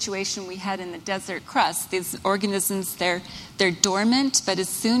the situation we had in the desert crust. These organisms, they're dormant, but as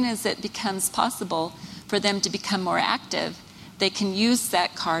soon as it becomes possible for them to become more active, they can use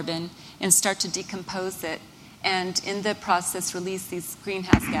that carbon and start to decompose it, and in the process release these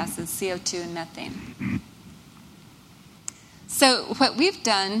greenhouse gases, CO2 and methane. So what we've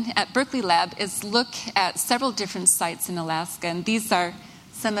done at Berkeley Lab is look at several different sites in Alaska, and these are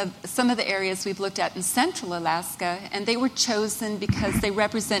some of the areas we've looked at in central Alaska, and they were chosen because they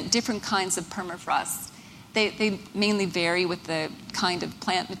represent different kinds of permafrost. They mainly vary with the kind of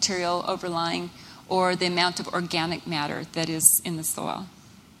plant material overlying or the amount of organic matter that is in the soil.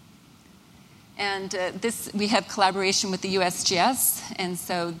 And we have collaboration with the USGS, and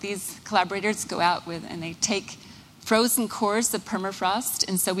so these collaborators go out and they take frozen cores of permafrost,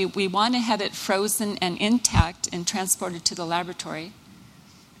 and so we want to have it frozen and intact and transported to the laboratory.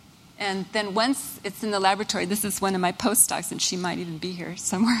 And then once it's in the laboratory, this is one of my postdocs, and she might even be here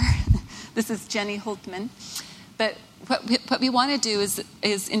somewhere. This is Jenny Holtman. But what we want to do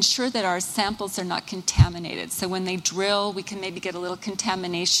is ensure that our samples are not contaminated. So when they drill, we can maybe get a little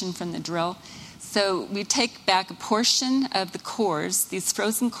contamination from the drill. So we take back a portion of the cores, these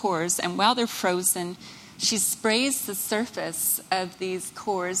frozen cores, and while they're frozen, she sprays the surface of these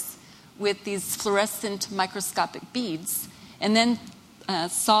cores with these fluorescent microscopic beads, and then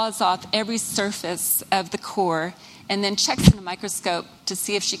saws off every surface of the core, and then checks in a microscope to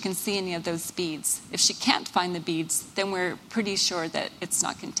see if she can see any of those beads. If she can't find the beads, then we're pretty sure that it's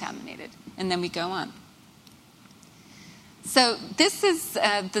not contaminated, and then we go on. So this is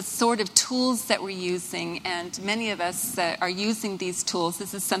the sort of tools that we're using, and many of us are using these tools.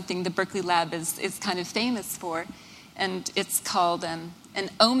 This is something the Berkeley Lab is kind of famous for, and it's called an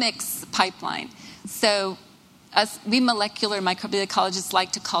omics pipeline. So we molecular microbial ecologists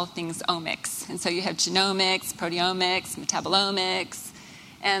like to call things omics. And so you have genomics, proteomics, metabolomics,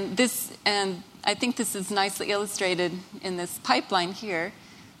 and I think this is nicely illustrated in this pipeline here.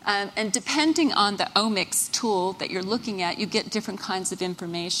 And depending on the omics tool that you're looking at, you get different kinds of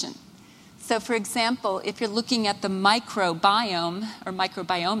information. So for example, if you're looking at the microbiome or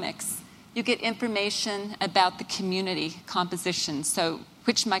microbiomics, you get information about the community composition, so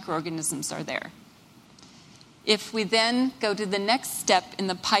which microorganisms are there. If we then go to the next step in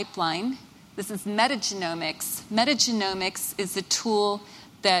the pipeline, this is metagenomics. Metagenomics is a tool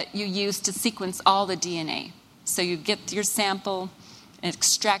that you use to sequence all the DNA. So you get your sample,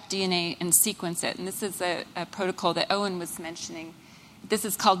 extract DNA, and sequence it. And this is a protocol that Eoin was mentioning. This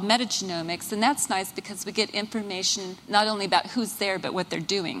is called metagenomics, and that's nice because we get information not only about who's there, but what they're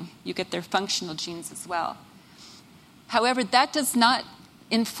doing. You get their functional genes as well. However, that does not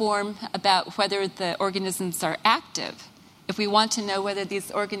inform about whether the organisms are active. If we want to know whether these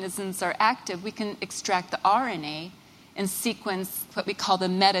organisms are active, we can extract the RNA and sequence what we call the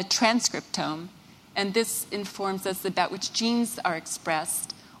metatranscriptome, and this informs us about which genes are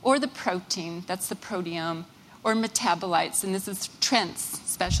expressed, or the protein, that's the proteome, or metabolites, and this is Trent's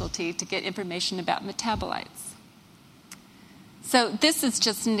specialty, to get information about metabolites. So this is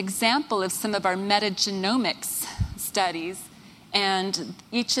just an example of some of our metagenomics studies, and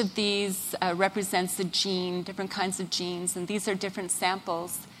each of these represents a gene, different kinds of genes, and these are different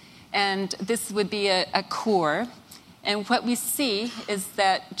samples. And this would be a core. And what we see is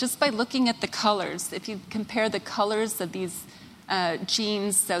that just by looking at the colors, if you compare the colors of these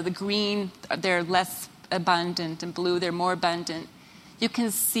genes, so the green, they're less abundant, and blue, they're more abundant, you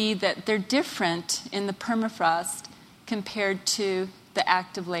can see that they're different in the permafrost compared to the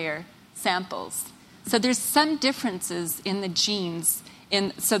active layer samples. So there's some differences in the genes.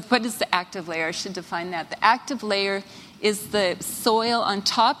 So what is the active layer? I should define that. The active layer is the soil on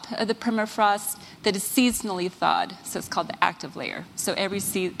top of the permafrost that is seasonally thawed. So it's called the active layer. So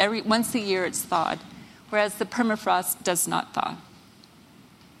once a year it's thawed, whereas the permafrost does not thaw.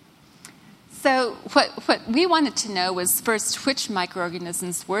 So what we wanted to know was first which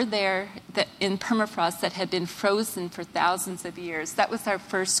microorganisms were there in permafrost that had been frozen for thousands of years. That was our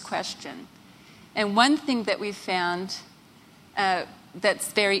first question. And one thing that we found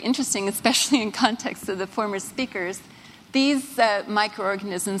that's very interesting, especially in context of the former speakers, These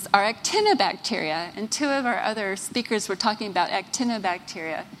microorganisms are actinobacteria, and two of our other speakers were talking about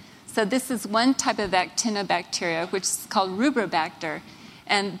actinobacteria. So this is one type of actinobacteria, which is called Rubrobacter,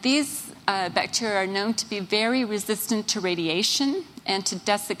 and these bacteria are known to be very resistant to radiation and to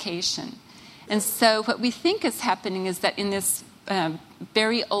desiccation. And so what we think is happening is that in this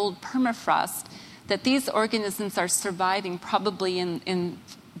very old permafrost, that these organisms are surviving probably in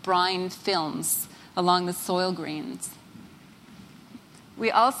brine films along the soil grains.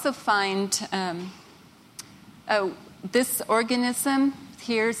 We also find this organism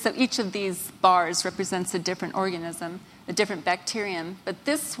here, so each of these bars represents a different organism, a different bacterium, but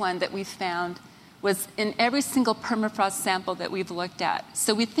this one that we found was in every single permafrost sample that we've looked at.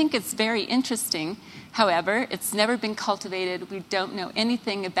 So we think it's very interesting. However, it's never been cultivated. We don't know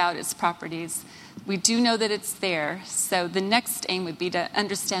anything about its properties. We do know that it's there. So the next aim would be to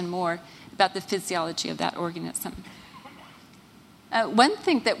understand more about the physiology of that organism. One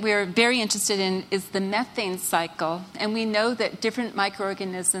thing that we're very interested in is the methane cycle. And we know that different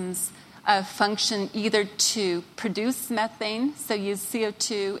microorganisms function either to produce methane, so use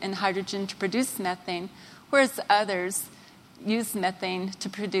CO2 and hydrogen to produce methane, whereas others use methane to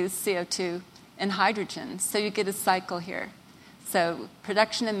produce CO2 and hydrogen. So you get a cycle here. So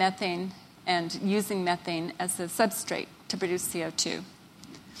production of methane and using methane as a substrate to produce CO2.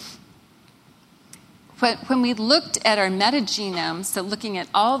 When we looked at our metagenome, so looking at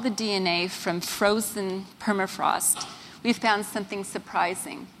all the DNA from frozen permafrost, we found something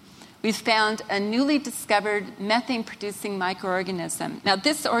surprising. We found a newly discovered methane-producing microorganism. Now,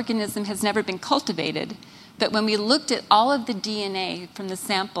 this organism has never been cultivated, but when we looked at all of the DNA from the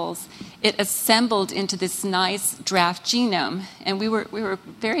samples, it assembled into this nice draft genome, and we were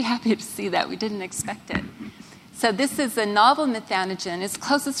very happy to see that. We didn't expect it. So this is a novel methanogen. Its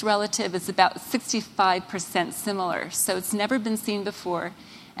closest relative is about 65% similar, so it's never been seen before,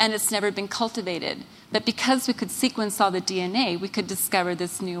 and it's never been cultivated. But because we could sequence all the DNA, we could discover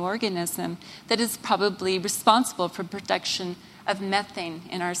this new organism that is probably responsible for production of methane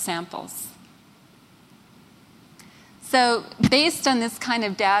in our samples. So based on this kind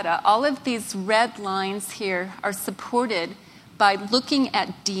of data, all of these red lines here are supported by looking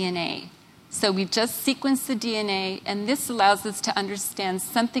at DNA. So we just sequenced the DNA, and this allows us to understand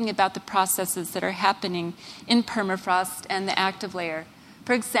something about the processes that are happening in permafrost and the active layer.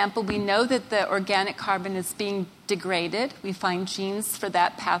 For example, we know that the organic carbon is being degraded. We find genes for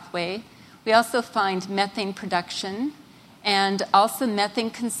that pathway. We also find methane production and also methane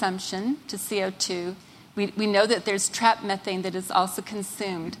consumption to CO2. We know that there's trapped methane that is also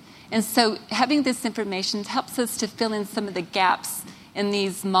consumed. And so having this information helps us to fill in some of the gaps in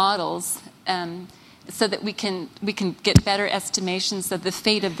these models so that we can get better estimations of the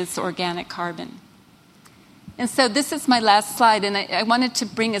fate of this organic carbon. And so this is my last slide, and I wanted to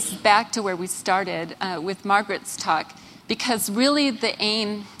bring us back to where we started with Margaret's talk, because really the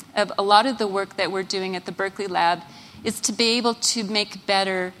aim of a lot of the work that we're doing at the Berkeley Lab is to be able to make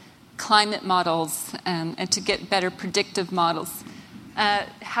better climate models and to get better predictive models.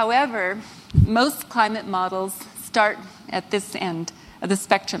 However, most climate models start at this end of the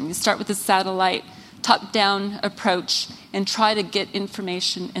spectrum. You start with a satellite, top-down approach, and try to get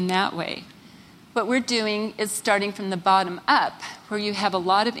information in that way. What we're doing is starting from the bottom up, where you have a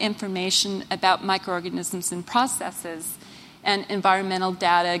lot of information about microorganisms and processes and environmental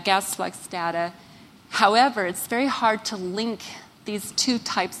data, gas flux data. However, it's very hard to link these two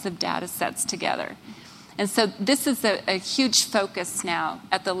types of data sets together. And so this is a huge focus now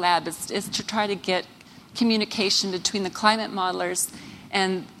at the lab, is to try to get communication between the climate modelers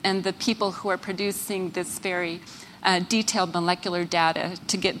and the people who are producing this very detailed molecular data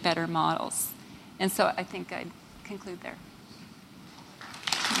to get better models. And so I think I'd conclude there.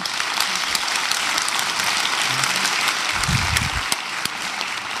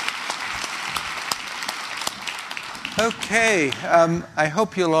 Okay, I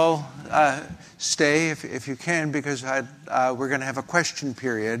hope you'll all stay if you can, because we're going to have a question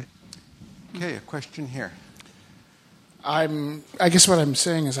period. Okay, a question here. I guess what I'm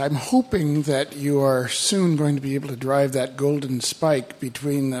saying is I'm hoping that you are soon going to be able to drive that golden spike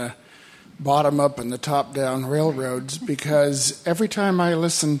between the bottom-up and the top-down railroads, because every time I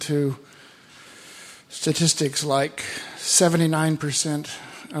listen to statistics like 79%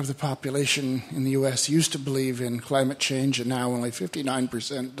 of the population in the U.S. used to believe in climate change, and now only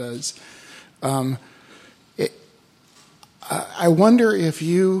 59% does, I wonder if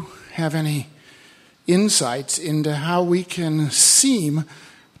you have any insights into how we can seem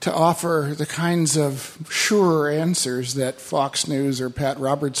to offer the kinds of surer answers that Fox News or Pat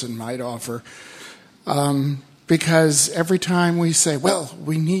Robertson might offer. because every time we say, well,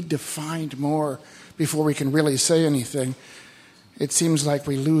 we need to find more before we can really say anything, it seems like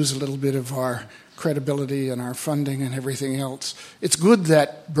we lose a little bit of our credibility and our funding and everything else. It's good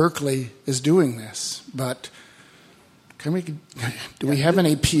that Berkeley is doing this, but do we have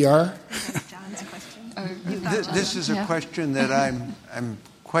any PR? John's question. This is a question that I'm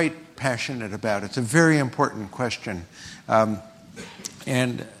quite passionate about. It's a very important question.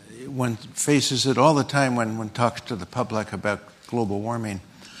 And one faces it all the time when one talks to the public about global warming.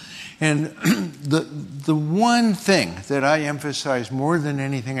 And the one thing that I emphasize more than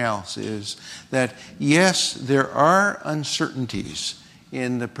anything else is that, yes, there are uncertainties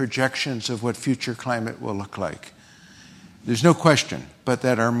in the projections of what future climate will look like. There's no question, but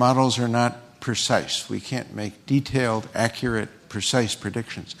that our models are not precise. We can't make detailed, accurate, precise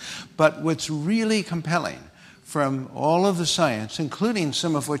predictions. But what's really compelling from all of the science, including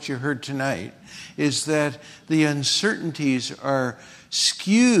some of what you heard tonight, is that the uncertainties are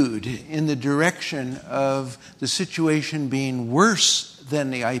skewed in the direction of the situation being worse than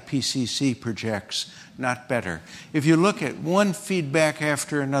the IPCC projects, not better. If you look at one feedback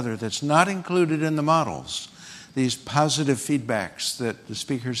after another that's not included in the models, these positive feedbacks that the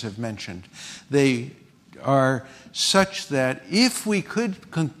speakers have mentioned, they are such that if we could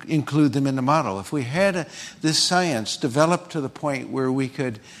include them in the model, if we had this science developed to the point where we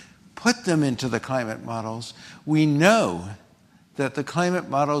could put them into the climate models, we know that the climate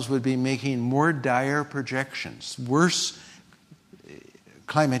models would be making more dire projections, worse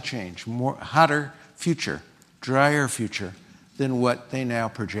climate change, more hotter future, drier future than what they now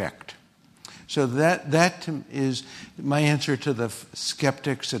project. So that is my answer to the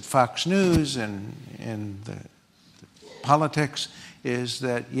skeptics at Fox News and the politics, is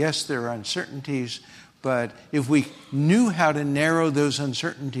that, yes, there are uncertainties, but if we knew how to narrow those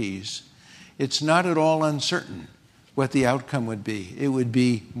uncertainties, it's not at all uncertain what the outcome would be. It would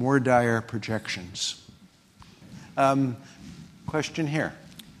be more dire projections. Question here.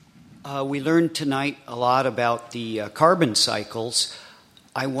 We learned tonight a lot about the carbon cycles.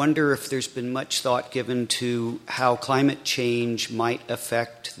 I wonder if there's been much thought given to how climate change might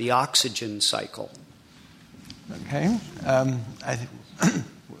affect the oxygen cycle. Okay.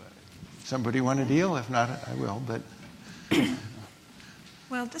 Somebody want to deal? If not, I will. But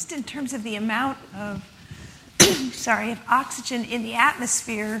well, just in terms of the amount of of oxygen in the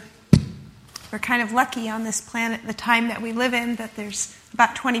atmosphere, we're kind of lucky on this planet, the time that we live in, that there's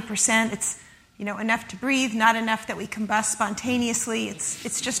about 20%. It's enough to breathe, not enough that we combust spontaneously.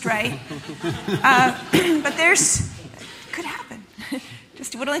 It's just right. But could happen.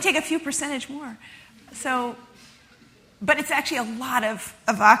 It would only take a few percentage more. So, but it's actually a lot of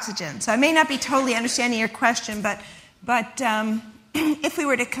oxygen. So I may not be totally understanding your question, but if we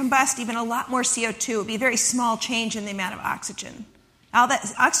were to combust even a lot more CO2, it would be a very small change in the amount of oxygen. All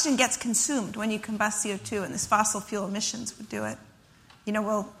that oxygen gets consumed when you combust CO2, and this fossil fuel emissions would do it.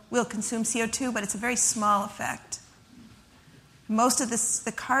 We'll consume CO2, but it's a very small effect. Most of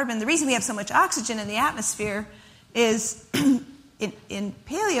the carbon, the reason we have so much oxygen in the atmosphere is in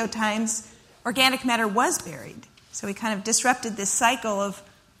paleo times, organic matter was buried. So we kind of disrupted this cycle of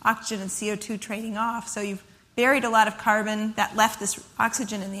oxygen and CO2 trading off. So you've buried a lot of carbon that left this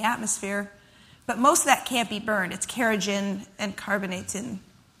oxygen in the atmosphere, but most of that can't be burned. It's kerogen and carbonates in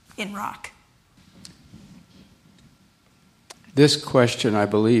rock. This question, I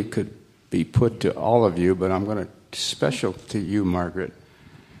believe, could be put to all of you, but I'm going to special to you, Margaret.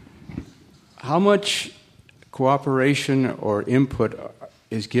 How much cooperation or input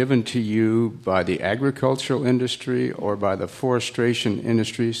is given to you by the agricultural industry or by the forestation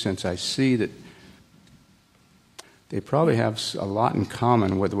industry, since I see that they probably have a lot in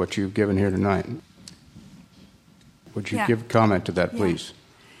common with what you've given here tonight? Would you give comment to that, please?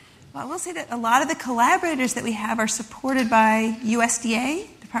 Well, I will say that a lot of the collaborators that we have are supported by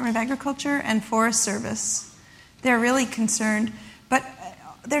USDA, Department of Agriculture, and Forest Service. They're really concerned. But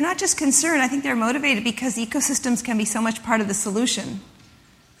they're not just concerned. I think they're motivated because ecosystems can be so much part of the solution.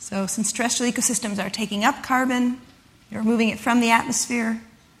 So since terrestrial ecosystems are taking up carbon, they're moving it from the atmosphere,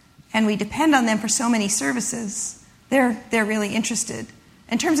 and we depend on them for so many services, they're really interested.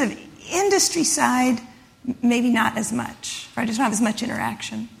 In terms of industry side, maybe not as much. I just don't have as much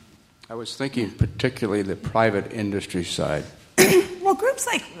interaction. I was thinking particularly the private industry side. Well, groups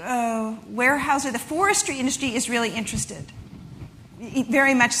like Weyerhaeuser, the forestry industry is really interested,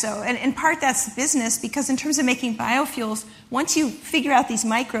 very much so. And in part that's business, because in terms of making biofuels, once you figure out these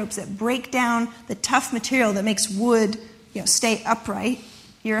microbes that break down the tough material that makes wood stay upright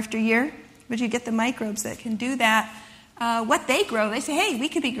year after year, but you get the microbes that can do that, what they grow. They say, hey, we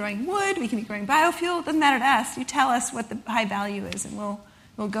could be growing wood, we could be growing biofuel. It doesn't matter to us. You tell us what the high value is, and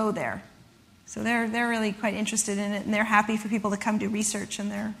we'll go there. So they're really quite interested in it, and they're happy for people to come do research in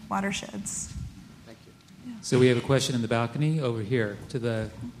their watersheds. Thank you. Yeah. So we have a question in the balcony over here,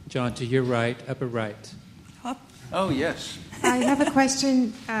 John, to your right, upper right. Oh, yes. I have a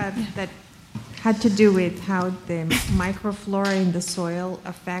question that had to do with how the microflora in the soil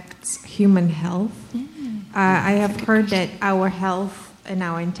affects human health. I have heard that our health and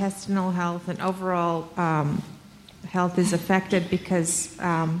our intestinal health and overall health is affected because,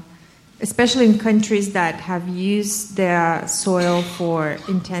 especially in countries that have used their soil for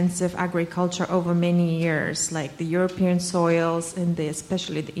intensive agriculture over many years, like the European soils and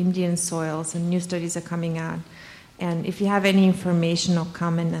especially the Indian soils, and new studies are coming out. And if you have any information or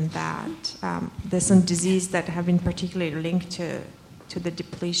comment on that, there's some disease that have been particularly linked to the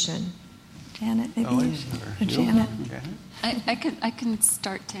depletion. Janet, maybe Janet. I can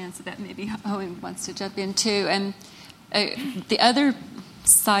start to answer that. Maybe Owen wants to jump in too. And the other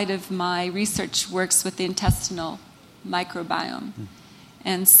side of my research works with the intestinal microbiome,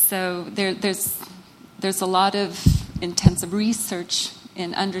 and so there's a lot of intensive research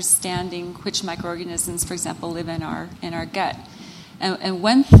in understanding which microorganisms, for example, live in our gut. And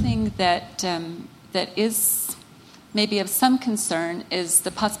one thing that is maybe of some concern is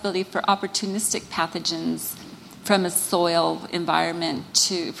the possibility for opportunistic pathogens from a soil environment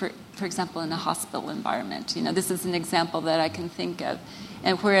to, for example, in a hospital environment. This is an example that I can think of.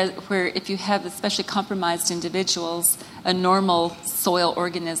 And where if you have especially compromised individuals, a normal soil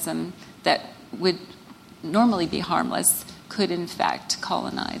organism that would normally be harmless could in fact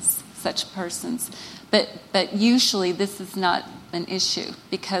colonize such persons. But usually this is not an issue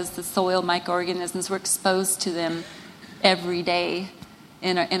because the soil microorganisms, we're exposed to them every day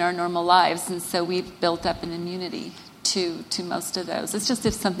in our normal lives, and so we've built up an immunity to most of those. It's just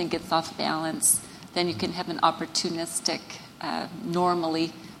if something gets off balance, then you can have an opportunistic,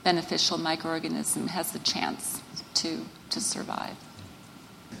 normally beneficial microorganism has the chance to survive.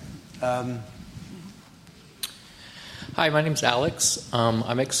 Hi, my name's Alex.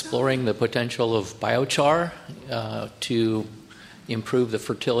 I'm exploring the potential of biochar to improve the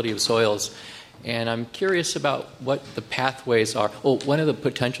fertility of soils. And I'm curious about what the pathways are. One of the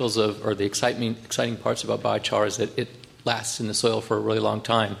potentials or the exciting parts about biochar is that it lasts in the soil for a really long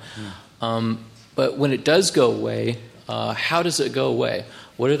time. But when it does go away, how does it go away?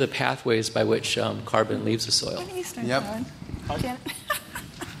 What are the pathways by which carbon leaves the soil? Yep.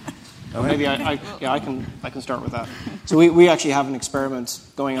 Maybe I can start with that. So we actually have an experiment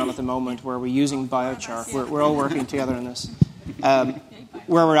going on at the moment where we're using biochar. We're all working together in this,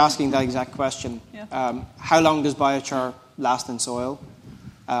 where we're asking that exact question. How long does biochar last in soil?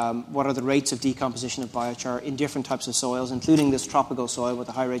 What are the rates of decomposition of biochar in different types of soils, including this tropical soil with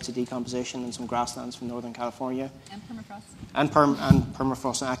the high rates of decomposition and some grasslands from Northern California? And permafrost. And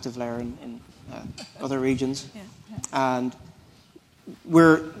permafrost, an active layer in other regions. And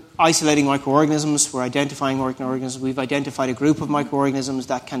we're isolating microorganisms, we're identifying microorganisms. We've identified a group of microorganisms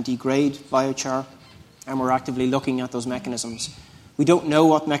that can degrade biochar, and we're actively looking at those mechanisms. We don't know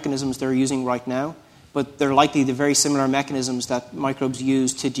what mechanisms they're using right now, but they're likely the very similar mechanisms that microbes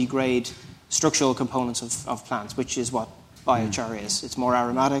use to degrade structural components of plants, which is what biochar is. It's more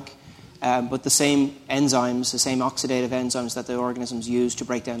aromatic, but the same enzymes, the same oxidative enzymes that the organisms use to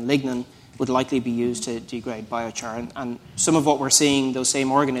break down lignin would likely be used to degrade biochar. And some of what we're seeing, those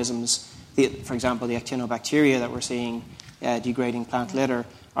same organisms, for example, the actinobacteria that we're seeing degrading plant litter,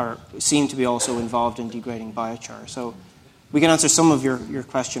 seem to be also involved in degrading biochar. So we can answer some of your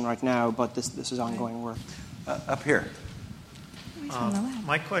question right now, but this is ongoing work. Up here.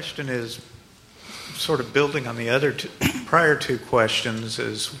 My question is sort of building on the other prior two questions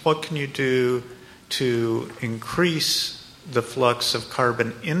is what can you do to increase the flux of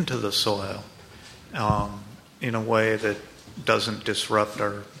carbon into the soil in a way that doesn't disrupt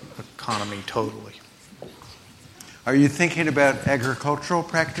our economy totally? Are you thinking about agricultural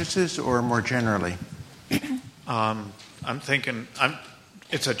practices or more generally? I'm thinking,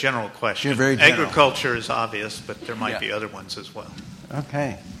 it's a general question. You're very general. Agriculture is obvious, but there might be other ones as well.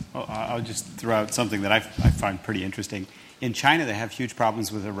 Okay. Well, I'll just throw out something that I find pretty interesting. In China, they have huge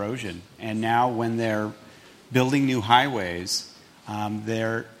problems with erosion. And now when they're building new highways,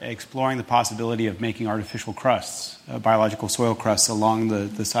 they're exploring the possibility of making artificial crusts, biological soil crusts along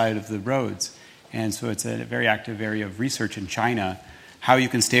the side of the roads. And so it's a very active area of research in China, how you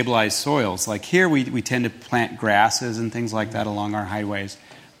can stabilize soils. Like here, we tend to plant grasses and things like that along our highways.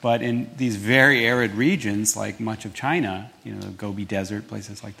 But in these very arid regions, like much of China, the Gobi Desert,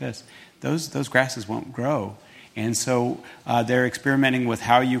 places like this, those grasses won't grow. And so they're experimenting with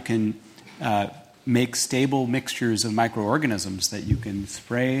how you can make stable mixtures of microorganisms that you can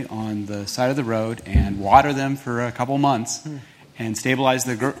spray on the side of the road and water them for a couple months and stabilize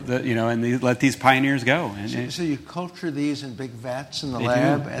and they let these pioneers go. And so you culture these in big vats in the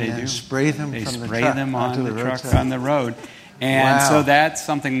lab and then spray them they from the spray truck them on the truck roadside. on the road. And so that's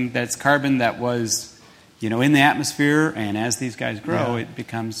something that's carbon that was, in the atmosphere, and as these guys grow, it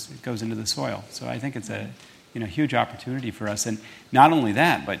goes into the soil. So I think it's a, huge opportunity for us. And not only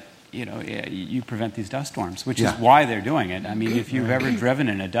that, but you prevent these dust storms, which is why they're doing it. I mean, if you've ever driven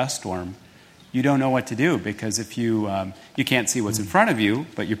in a dust storm, you don't know what to do because if you can't see what's in front of you,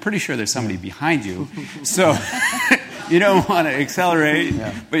 but you're pretty sure there's somebody behind you. So you don't want to accelerate,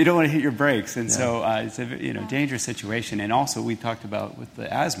 but you don't want to hit your brakes. And so it's a dangerous situation. And also we talked about with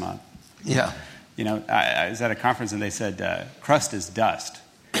the asthma. Yeah. I was at a conference and they said crust is dust.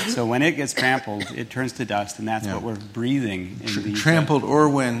 So when it gets trampled, it turns to dust, and that's what we're breathing in these. Trampled or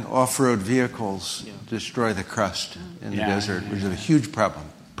when off-road vehicles destroy the crust in the desert, which is a huge problem.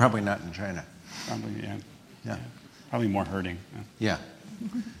 Probably not in China. Probably, probably more hurting. Yeah.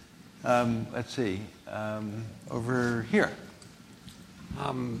 Let's see. Over here.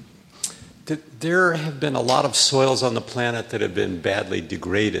 There have been a lot of soils on the planet that have been badly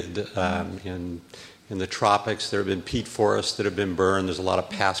degraded. In the tropics, there have been peat forests that have been burned. There's a lot of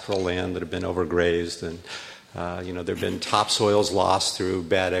pastoral land that have been overgrazed, and there have been topsoils lost through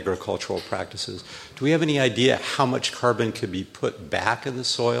bad agricultural practices. Do we have any idea how much carbon could be put back in the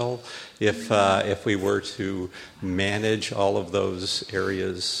soil if we were to manage all of those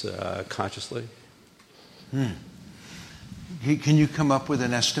areas consciously? Can you come up with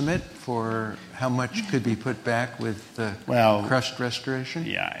an estimate for how much could be put back with the crust restoration?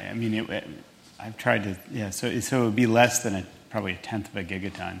 Yeah, I mean, I've tried to. So it would be less than probably a tenth of a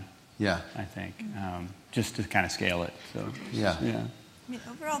gigaton. Yeah, I think, just to kind of scale it. So yeah. I mean,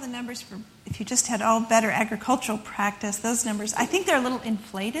 overall, the numbers for if you just had all better agricultural practice, those numbers, I think they're a little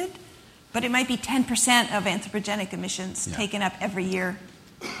inflated, but it might be 10% of anthropogenic emissions taken up every year.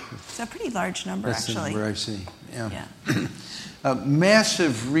 So a pretty large number, That's actually. That's the number I see. Yeah.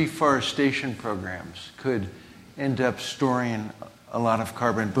 Massive reforestation programs could end up storing a lot of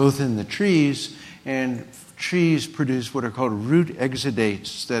carbon, both in the trees, and trees produce what are called root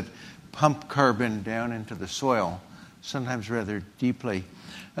exudates that pump carbon down into the soil, sometimes rather deeply.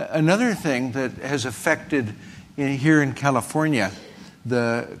 Another thing that has affected here in California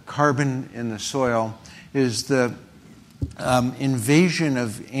the carbon in the soil is the invasion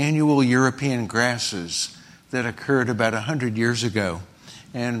of annual European grasses that occurred about 100 years ago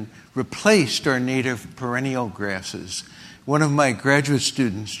and replaced our native perennial grasses. One of my graduate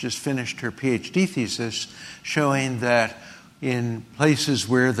students just finished her PhD thesis showing that in places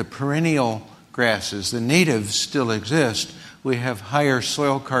where the perennial grasses, the natives, still exist, we have higher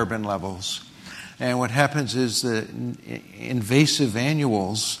soil carbon levels. And what happens is the invasive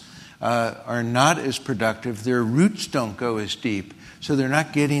annuals are not as productive. Their roots don't go as deep, so they're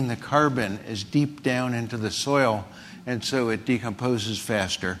not getting the carbon as deep down into the soil, and so it decomposes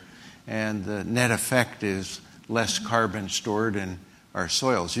faster. And the net effect is less carbon stored in our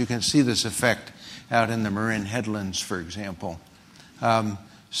soils. You can see this effect out in the Marin headlands, for example.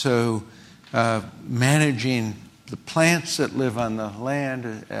 Managing the plants that live on the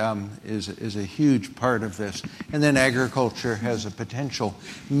land is a huge part of this. And then agriculture has a potential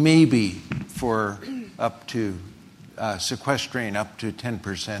maybe for up to sequestering up to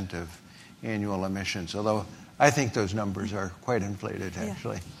 10% of annual emissions, although I think those numbers are quite inflated,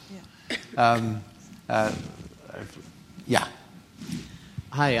 actually. Yeah.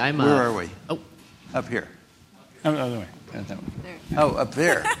 Hi, I'm. Where are we? Oh, up here. Oh, other way. Oh, up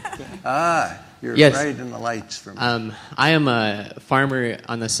there. You're right in the lights for me. I am a farmer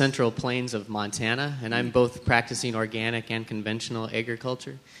on the central plains of Montana, and I'm both practicing organic and conventional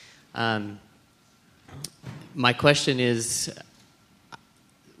agriculture. My question is,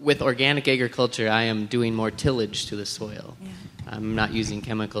 with organic agriculture, I am doing more tillage to the soil. I'm not using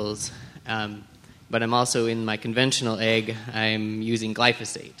chemicals. But I'm also in my conventional ag, I'm using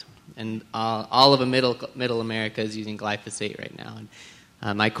glyphosate. And all of middle America is using glyphosate right now.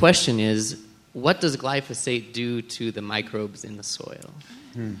 And my question is, what does glyphosate do to the microbes in the soil?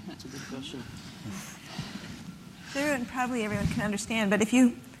 That's a good question. Probably everyone can understand, but if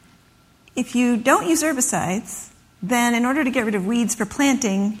you don't use herbicides, then in order to get rid of weeds for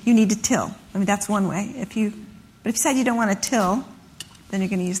planting, you need to till. I mean, that's one way. But if you decide you don't want to till, then you're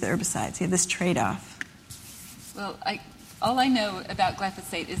going to use the herbicides. You have this trade-off. Well, all I know about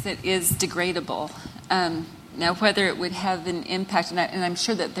glyphosate is it is degradable. Now, whether it would have an impact, and I'm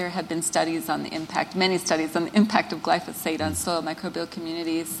sure that there have been studies on the impact, many studies on the impact of glyphosate on soil microbial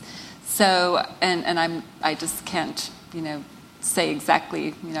communities. So, I just can't, say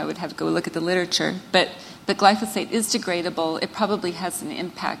exactly. I would have to go look at the literature. But glyphosate is degradable. It probably has an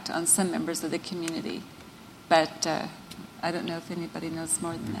impact on some members of the community. But I don't know if anybody knows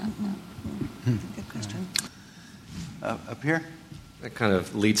more than that. No. Good question. Up here? That kind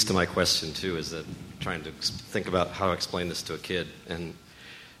of leads to my question, too, is that trying to think about how to explain this to a kid. And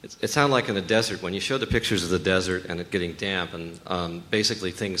it sounded like in the desert, when you showed the pictures of the desert and it getting damp and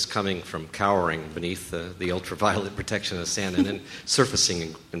basically things coming from cowering beneath the ultraviolet protection of the sand and then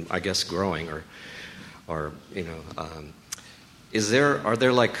surfacing and I guess growing or are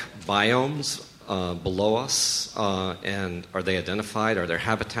there like biomes below us, and are they identified? Are there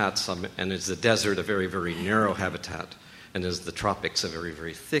habitats? And is the desert a very, very narrow habitat? And is the tropics a very,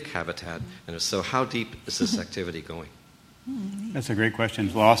 very thick habitat? And if so, how deep is this activity going? That's a great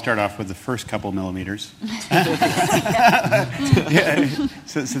question. Well, I'll start off with the first couple millimeters.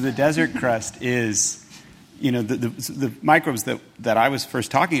 So the desert crust is, the microbes that I was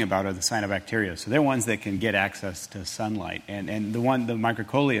first talking about are the cyanobacteria. So they're ones that can get access to sunlight. And the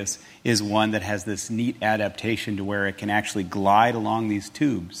microcoleus is one that has this neat adaptation to where it can actually glide along these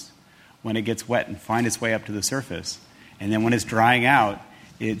tubes when it gets wet and find its way up to the surface. And then when it's drying out,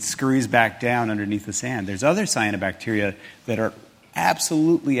 it scurries back down underneath the sand. There's other cyanobacteria that are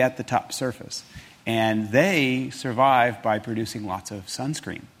absolutely at the top surface. And they survive by producing lots of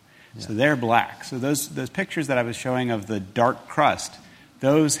sunscreen. Yeah. So they're black. So those pictures that I was showing of the dark crust,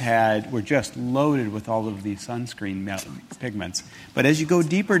 those were just loaded with all of these sunscreen pigments. But as you go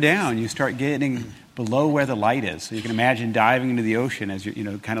deeper down, you start getting below where the light is. So you can imagine diving into the ocean as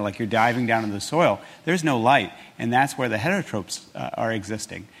kind of like you're diving down into the soil. There's no light, and that's where the heterotrophs are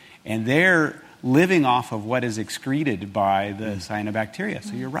existing. And they're living off of what is excreted by the cyanobacteria.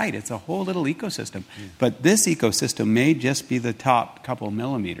 So you're right, it's a whole little ecosystem. But this ecosystem may just be the top couple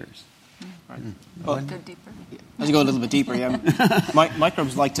millimeters. Right. Go deeper. As you go a little bit deeper,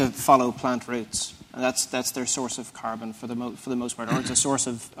 microbes like to follow plant roots, and that's their source of carbon for the most part, or it's a source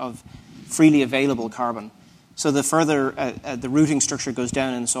of freely available carbon. So the further the rooting structure goes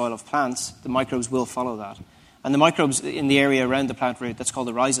down in the soil of plants, the microbes will follow that. And the microbes in the area around the plant root, that's called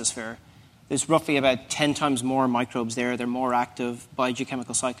the rhizosphere, there's roughly about 10 times more microbes there. They're more active.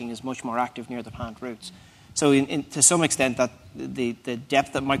 Biogeochemical cycling is much more active near the plant roots. So to some extent, that the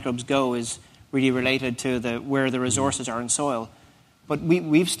depth that microbes go is really related to where the resources are in soil. But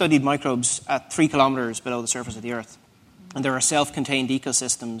we've studied microbes at 3 kilometers below the surface of the Earth. And there are self-contained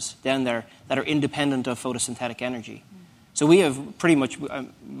ecosystems down there that are independent of photosynthetic energy. So we have pretty much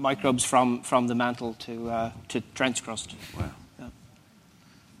microbes from the mantle to trench crust. Wow.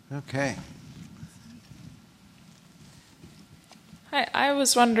 Yeah. Okay. Hi, I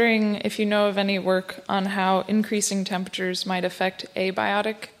was wondering if you know of any work on how increasing temperatures might affect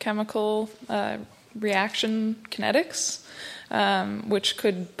abiotic chemical reaction kinetics, which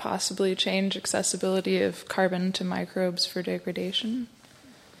could possibly change accessibility of carbon to microbes for degradation.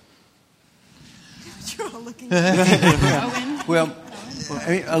 You're all looking at Well,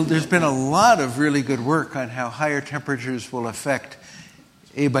 there's been a lot of really good work on how higher temperatures will affect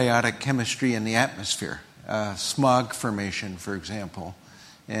abiotic chemistry in the atmosphere. Smog formation, for example,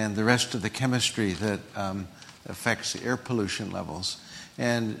 and the rest of the chemistry that affects air pollution levels.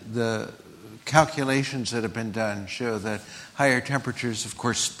 And the calculations that have been done show that higher temperatures, of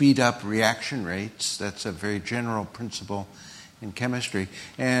course, speed up reaction rates. That's a very general principle in chemistry.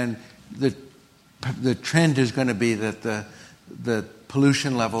 And the trend is going to be that the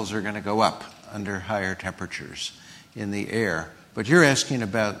pollution levels are going to go up under higher temperatures in the air. But you're asking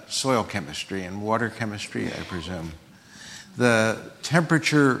about soil chemistry and water chemistry, I presume. The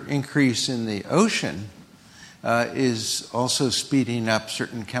temperature increase in the ocean is also speeding up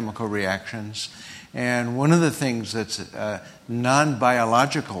certain chemical reactions. And one of the things that's a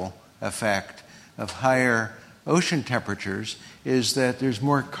non-biological effect of higher ocean temperatures is that there's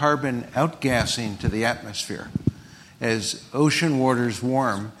more carbon outgassing to the atmosphere. As ocean waters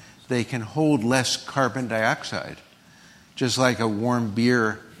warm, they can hold less carbon dioxide. Just like a warm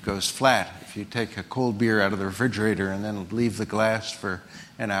beer goes flat. If you take a cold beer out of the refrigerator and then leave the glass for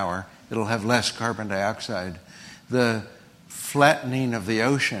an hour, it'll have less carbon dioxide. The flattening of the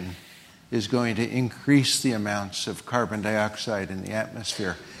ocean is going to increase the amounts of carbon dioxide in the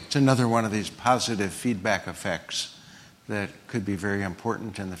atmosphere. It's another one of these positive feedback effects that could be very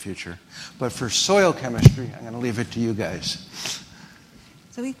important in the future. But for soil chemistry, I'm going to leave it to you guys.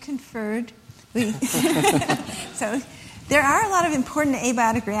 So we conferred. So There are a lot of important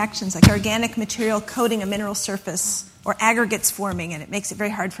abiotic reactions, like organic material coating a mineral surface or aggregates forming, and it makes it very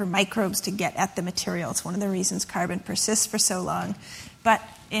hard for microbes to get at the material. It's one of the reasons carbon persists for so long. But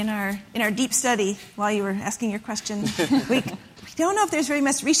in our deep study, while you were asking your question, we don't know if there's very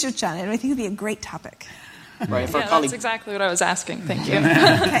much research on it. I think it would be a great topic. Right, yeah, that's exactly what I was asking. Thank you.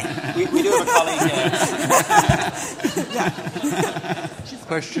 we do have a colleague.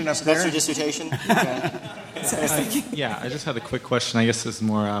 Question up there? That's your dissertation? Yeah, I just had a quick question. I guess this is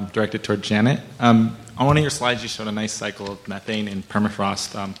more directed toward Janet. On one of your slides, you showed a nice cycle of methane in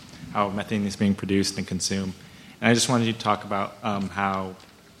permafrost, how methane is being produced and consumed. And I just wanted you to talk about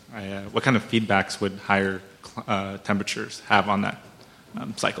what kind of feedbacks would higher temperatures have on that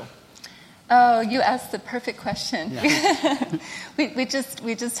cycle. Oh, you asked the perfect question. Yeah. we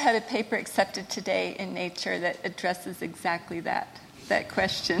just had a paper accepted today in Nature that addresses exactly that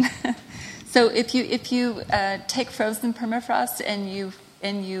question. So if you take frozen permafrost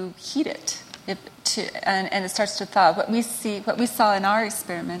and you heat it and it starts to thaw, what we saw in our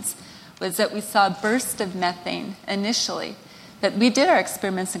experiments was that we saw a burst of methane initially. But we did our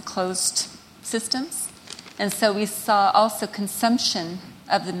experiments in closed systems, and so we saw also consumption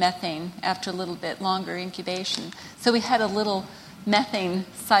of the methane after a little bit longer incubation. So we had a little methane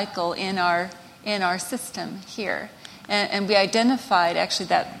cycle in our system here, and we identified actually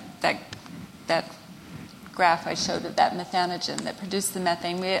that graph I showed of that methanogen that produced the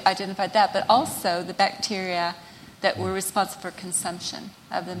methane. We identified that, but also the bacteria that were responsible for consumption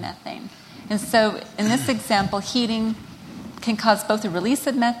of the methane. And so in this example, heating can cause both a release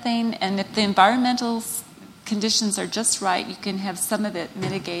of methane, and if the environmental conditions are just right, you can have some of it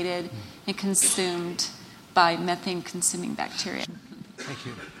mitigated and consumed by methane-consuming bacteria. Thank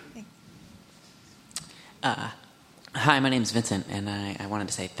you. Hi, my name is Vincent, and I wanted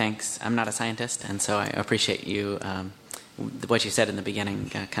to say thanks. I'm not a scientist, and so I appreciate you, what you said in the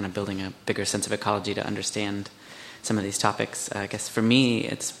beginning, kind of building a bigger sense of ecology to understand some of these topics. I guess for me,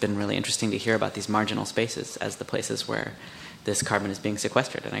 it's been really interesting to hear about these marginal spaces as the places where this carbon is being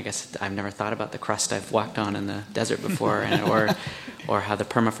sequestered. And I guess I've never thought about the crust I've walked on in the desert before, or how the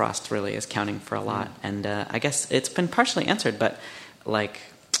permafrost really is counting for a lot. And I guess it's been partially answered, but like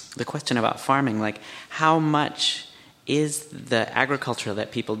the question about farming, like how much is the agriculture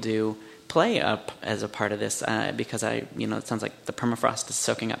that people do play up as a part of this? Because it sounds like the permafrost is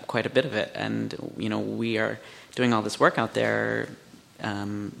soaking up quite a bit of it, and we are doing all this work out there,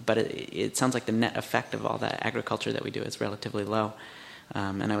 but it sounds like the net effect of all that agriculture that we do is relatively low.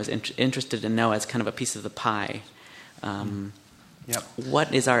 And I was interested to know, as kind of a piece of the pie, Yep.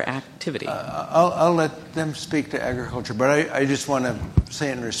 what is our activity? I'll let them speak to agriculture, but I just want to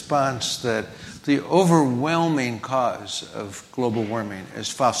say in response that the overwhelming cause of global warming is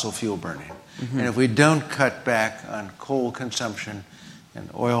fossil fuel burning. Mm-hmm. And if we don't cut back on coal consumption and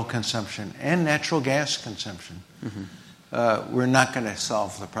oil consumption and natural gas consumption, mm-hmm. We're not going to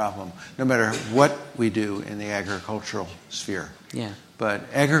solve the problem, no matter what we do in the agricultural sphere. Yeah. But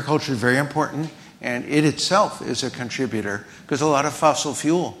agriculture is very important, and it itself is a contributor, because a lot of fossil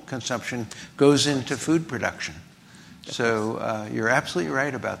fuel consumption goes into food production. So you're absolutely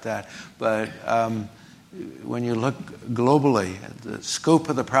right about that. But when you look globally at the scope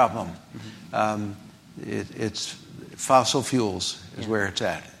of the problem, mm-hmm. It's fossil fuels is where it's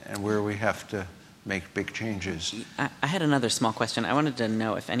at, and where we have to make big changes. I had another small question. I wanted to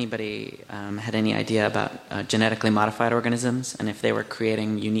know if anybody had any idea about genetically modified organisms, and if they were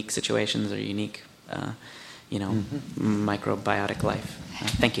creating unique situations or unique, mm-hmm. microbiotic life.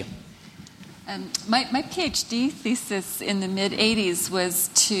 Thank you. My PhD thesis in the mid-'80s was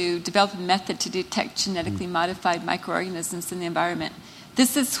to develop a method to detect genetically modified microorganisms in the environment.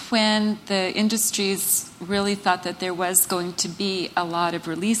 This is when the industries really thought that there was going to be a lot of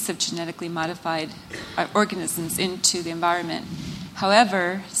release of genetically modified organisms into the environment.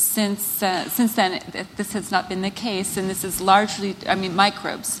 However, since then, this has not been the case, and this is largely,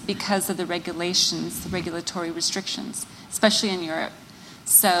 microbes, because of the regulations, the regulatory restrictions, especially in Europe.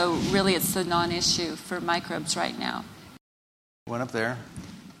 So really it's the non-issue for microbes right now. One up there.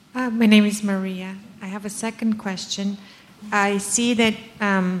 My name is Maria. I have a second question. I see that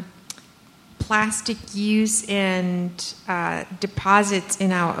plastic use and deposits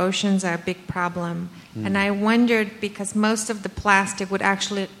in our oceans are a big problem. And I wondered, because most of the plastic would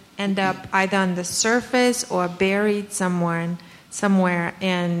actually end up either on the surface or buried somewhere,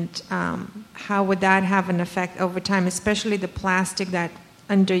 and how would that have an effect over time, especially the plastic that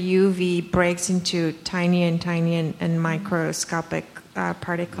under UV breaks into tiny and microscopic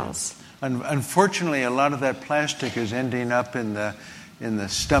particles. Unfortunately, a lot of that plastic is ending up in the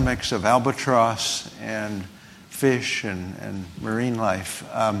stomachs of albatross and fish and marine life.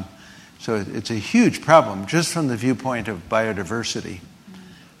 So it's a huge problem just from the viewpoint of biodiversity.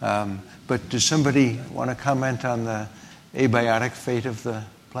 But does somebody want to comment on the abiotic fate of the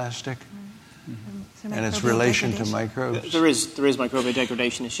plastic and its relation to microbes? There is microbial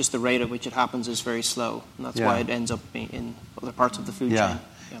degradation. It's just the rate at which it happens is very slow, and that's why it ends up in other parts of the food chain. Yeah.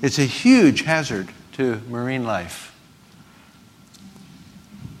 It's a huge hazard to marine life.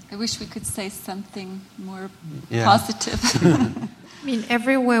 I wish we could say something more positive. I mean,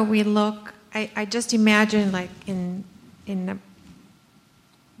 everywhere we look, I just imagine, like in a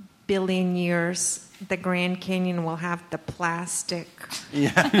billion years, the Grand Canyon will have the plastic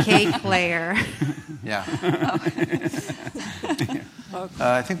cake layer.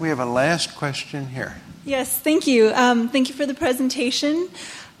 I think we have a last question here. Yes, thank you. Thank you for the presentation.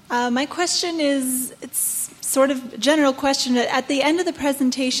 My question is, it's sort of a general question. At the end of the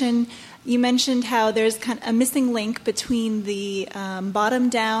presentation, you mentioned how there's kind of a missing link between the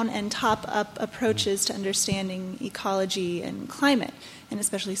bottom-down and top-up approaches to understanding ecology and climate, and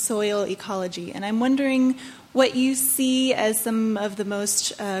especially soil ecology. And I'm wondering what you see as some of the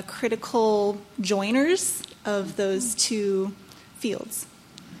most critical joiners of those two fields.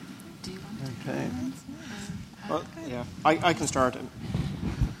 Do you want to Well, yeah, I can start.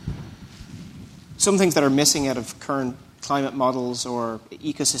 Some things that are missing out of current climate models or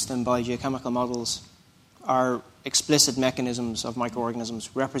ecosystem biogeochemical models are explicit mechanisms of microorganisms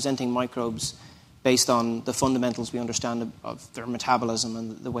representing microbes based on the fundamentals we understand of their metabolism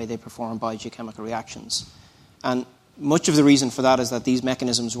and the way they perform biogeochemical reactions. And much of the reason for that is that these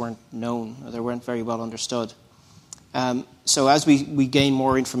mechanisms weren't known, or they weren't very well understood. So as we gain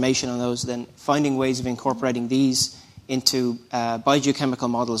more information on those, then finding ways of incorporating these into biogeochemical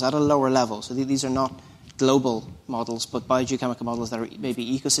models at a lower level. So these are not global models, but biogeochemical models that are maybe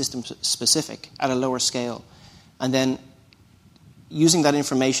ecosystem specific at a lower scale. And then using that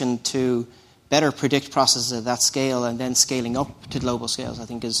information to better predict processes at that scale and then scaling up to global scales, I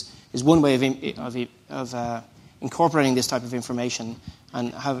think is one way of incorporating this type of information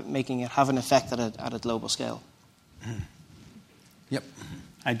and making it have an effect at a global scale. Yep.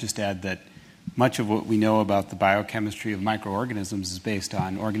 I'd just add that much of what we know about the biochemistry of microorganisms is based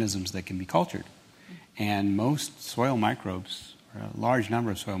on organisms that can be cultured. And most soil microbes, or a large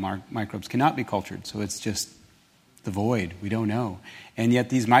number of soil microbes, cannot be cultured. So it's just the void. We don't know. And yet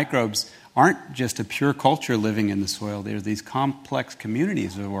these microbes aren't just a pure culture living in the soil. They're these complex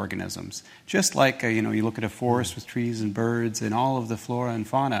communities of organisms. Just like, you look at a forest with trees and birds and all of the flora and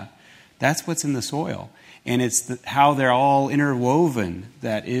fauna. That's what's in the soil. And it's how they're all interwoven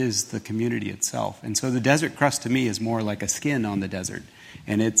that is the community itself. And so the desert crust to me is more like a skin on the desert.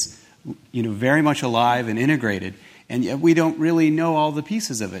 And it's very much alive and integrated. And yet we don't really know all the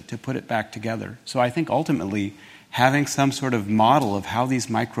pieces of it to put it back together. So I think ultimately having some sort of model of how these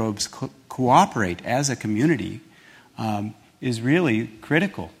microbes cooperate as a community is really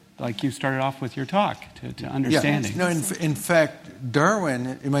critical. Like you started off with your talk, to understanding. Yeah. In fact,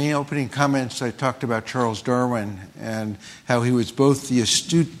 Darwin, in my opening comments, I talked about Charles Darwin and how he was both the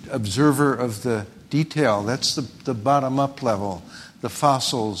astute observer of the detail, that's the bottom-up level, the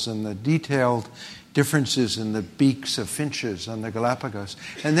fossils and the detailed differences in the beaks of finches on the Galapagos.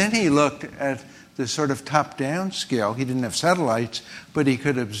 And then he looked at the sort of top-down scale. He didn't have satellites, but he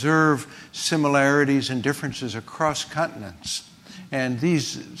could observe similarities and differences across continents. And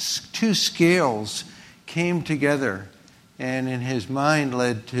these two scales came together and in his mind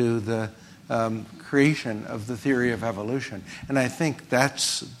led to the creation of the theory of evolution. And I think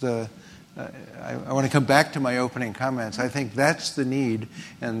that's I want to come back to my opening comments. I think that's the need,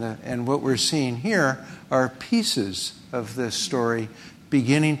 and what we're seeing here are pieces of this story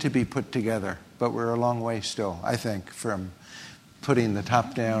beginning to be put together. But we're a long way still, I think, from putting the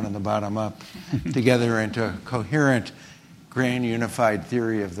top down and the bottom up together into a coherent, grand, unified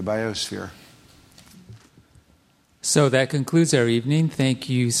theory of the biosphere. So that concludes our evening. Thank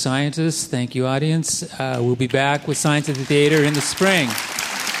you, scientists. Thank you, audience. We'll be back with Science at the Theater in the spring.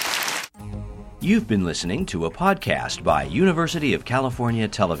 You've been listening to a podcast by University of California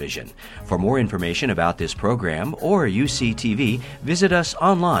Television. For more information about this program or UCTV, visit us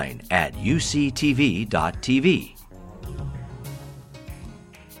online at uctv.tv.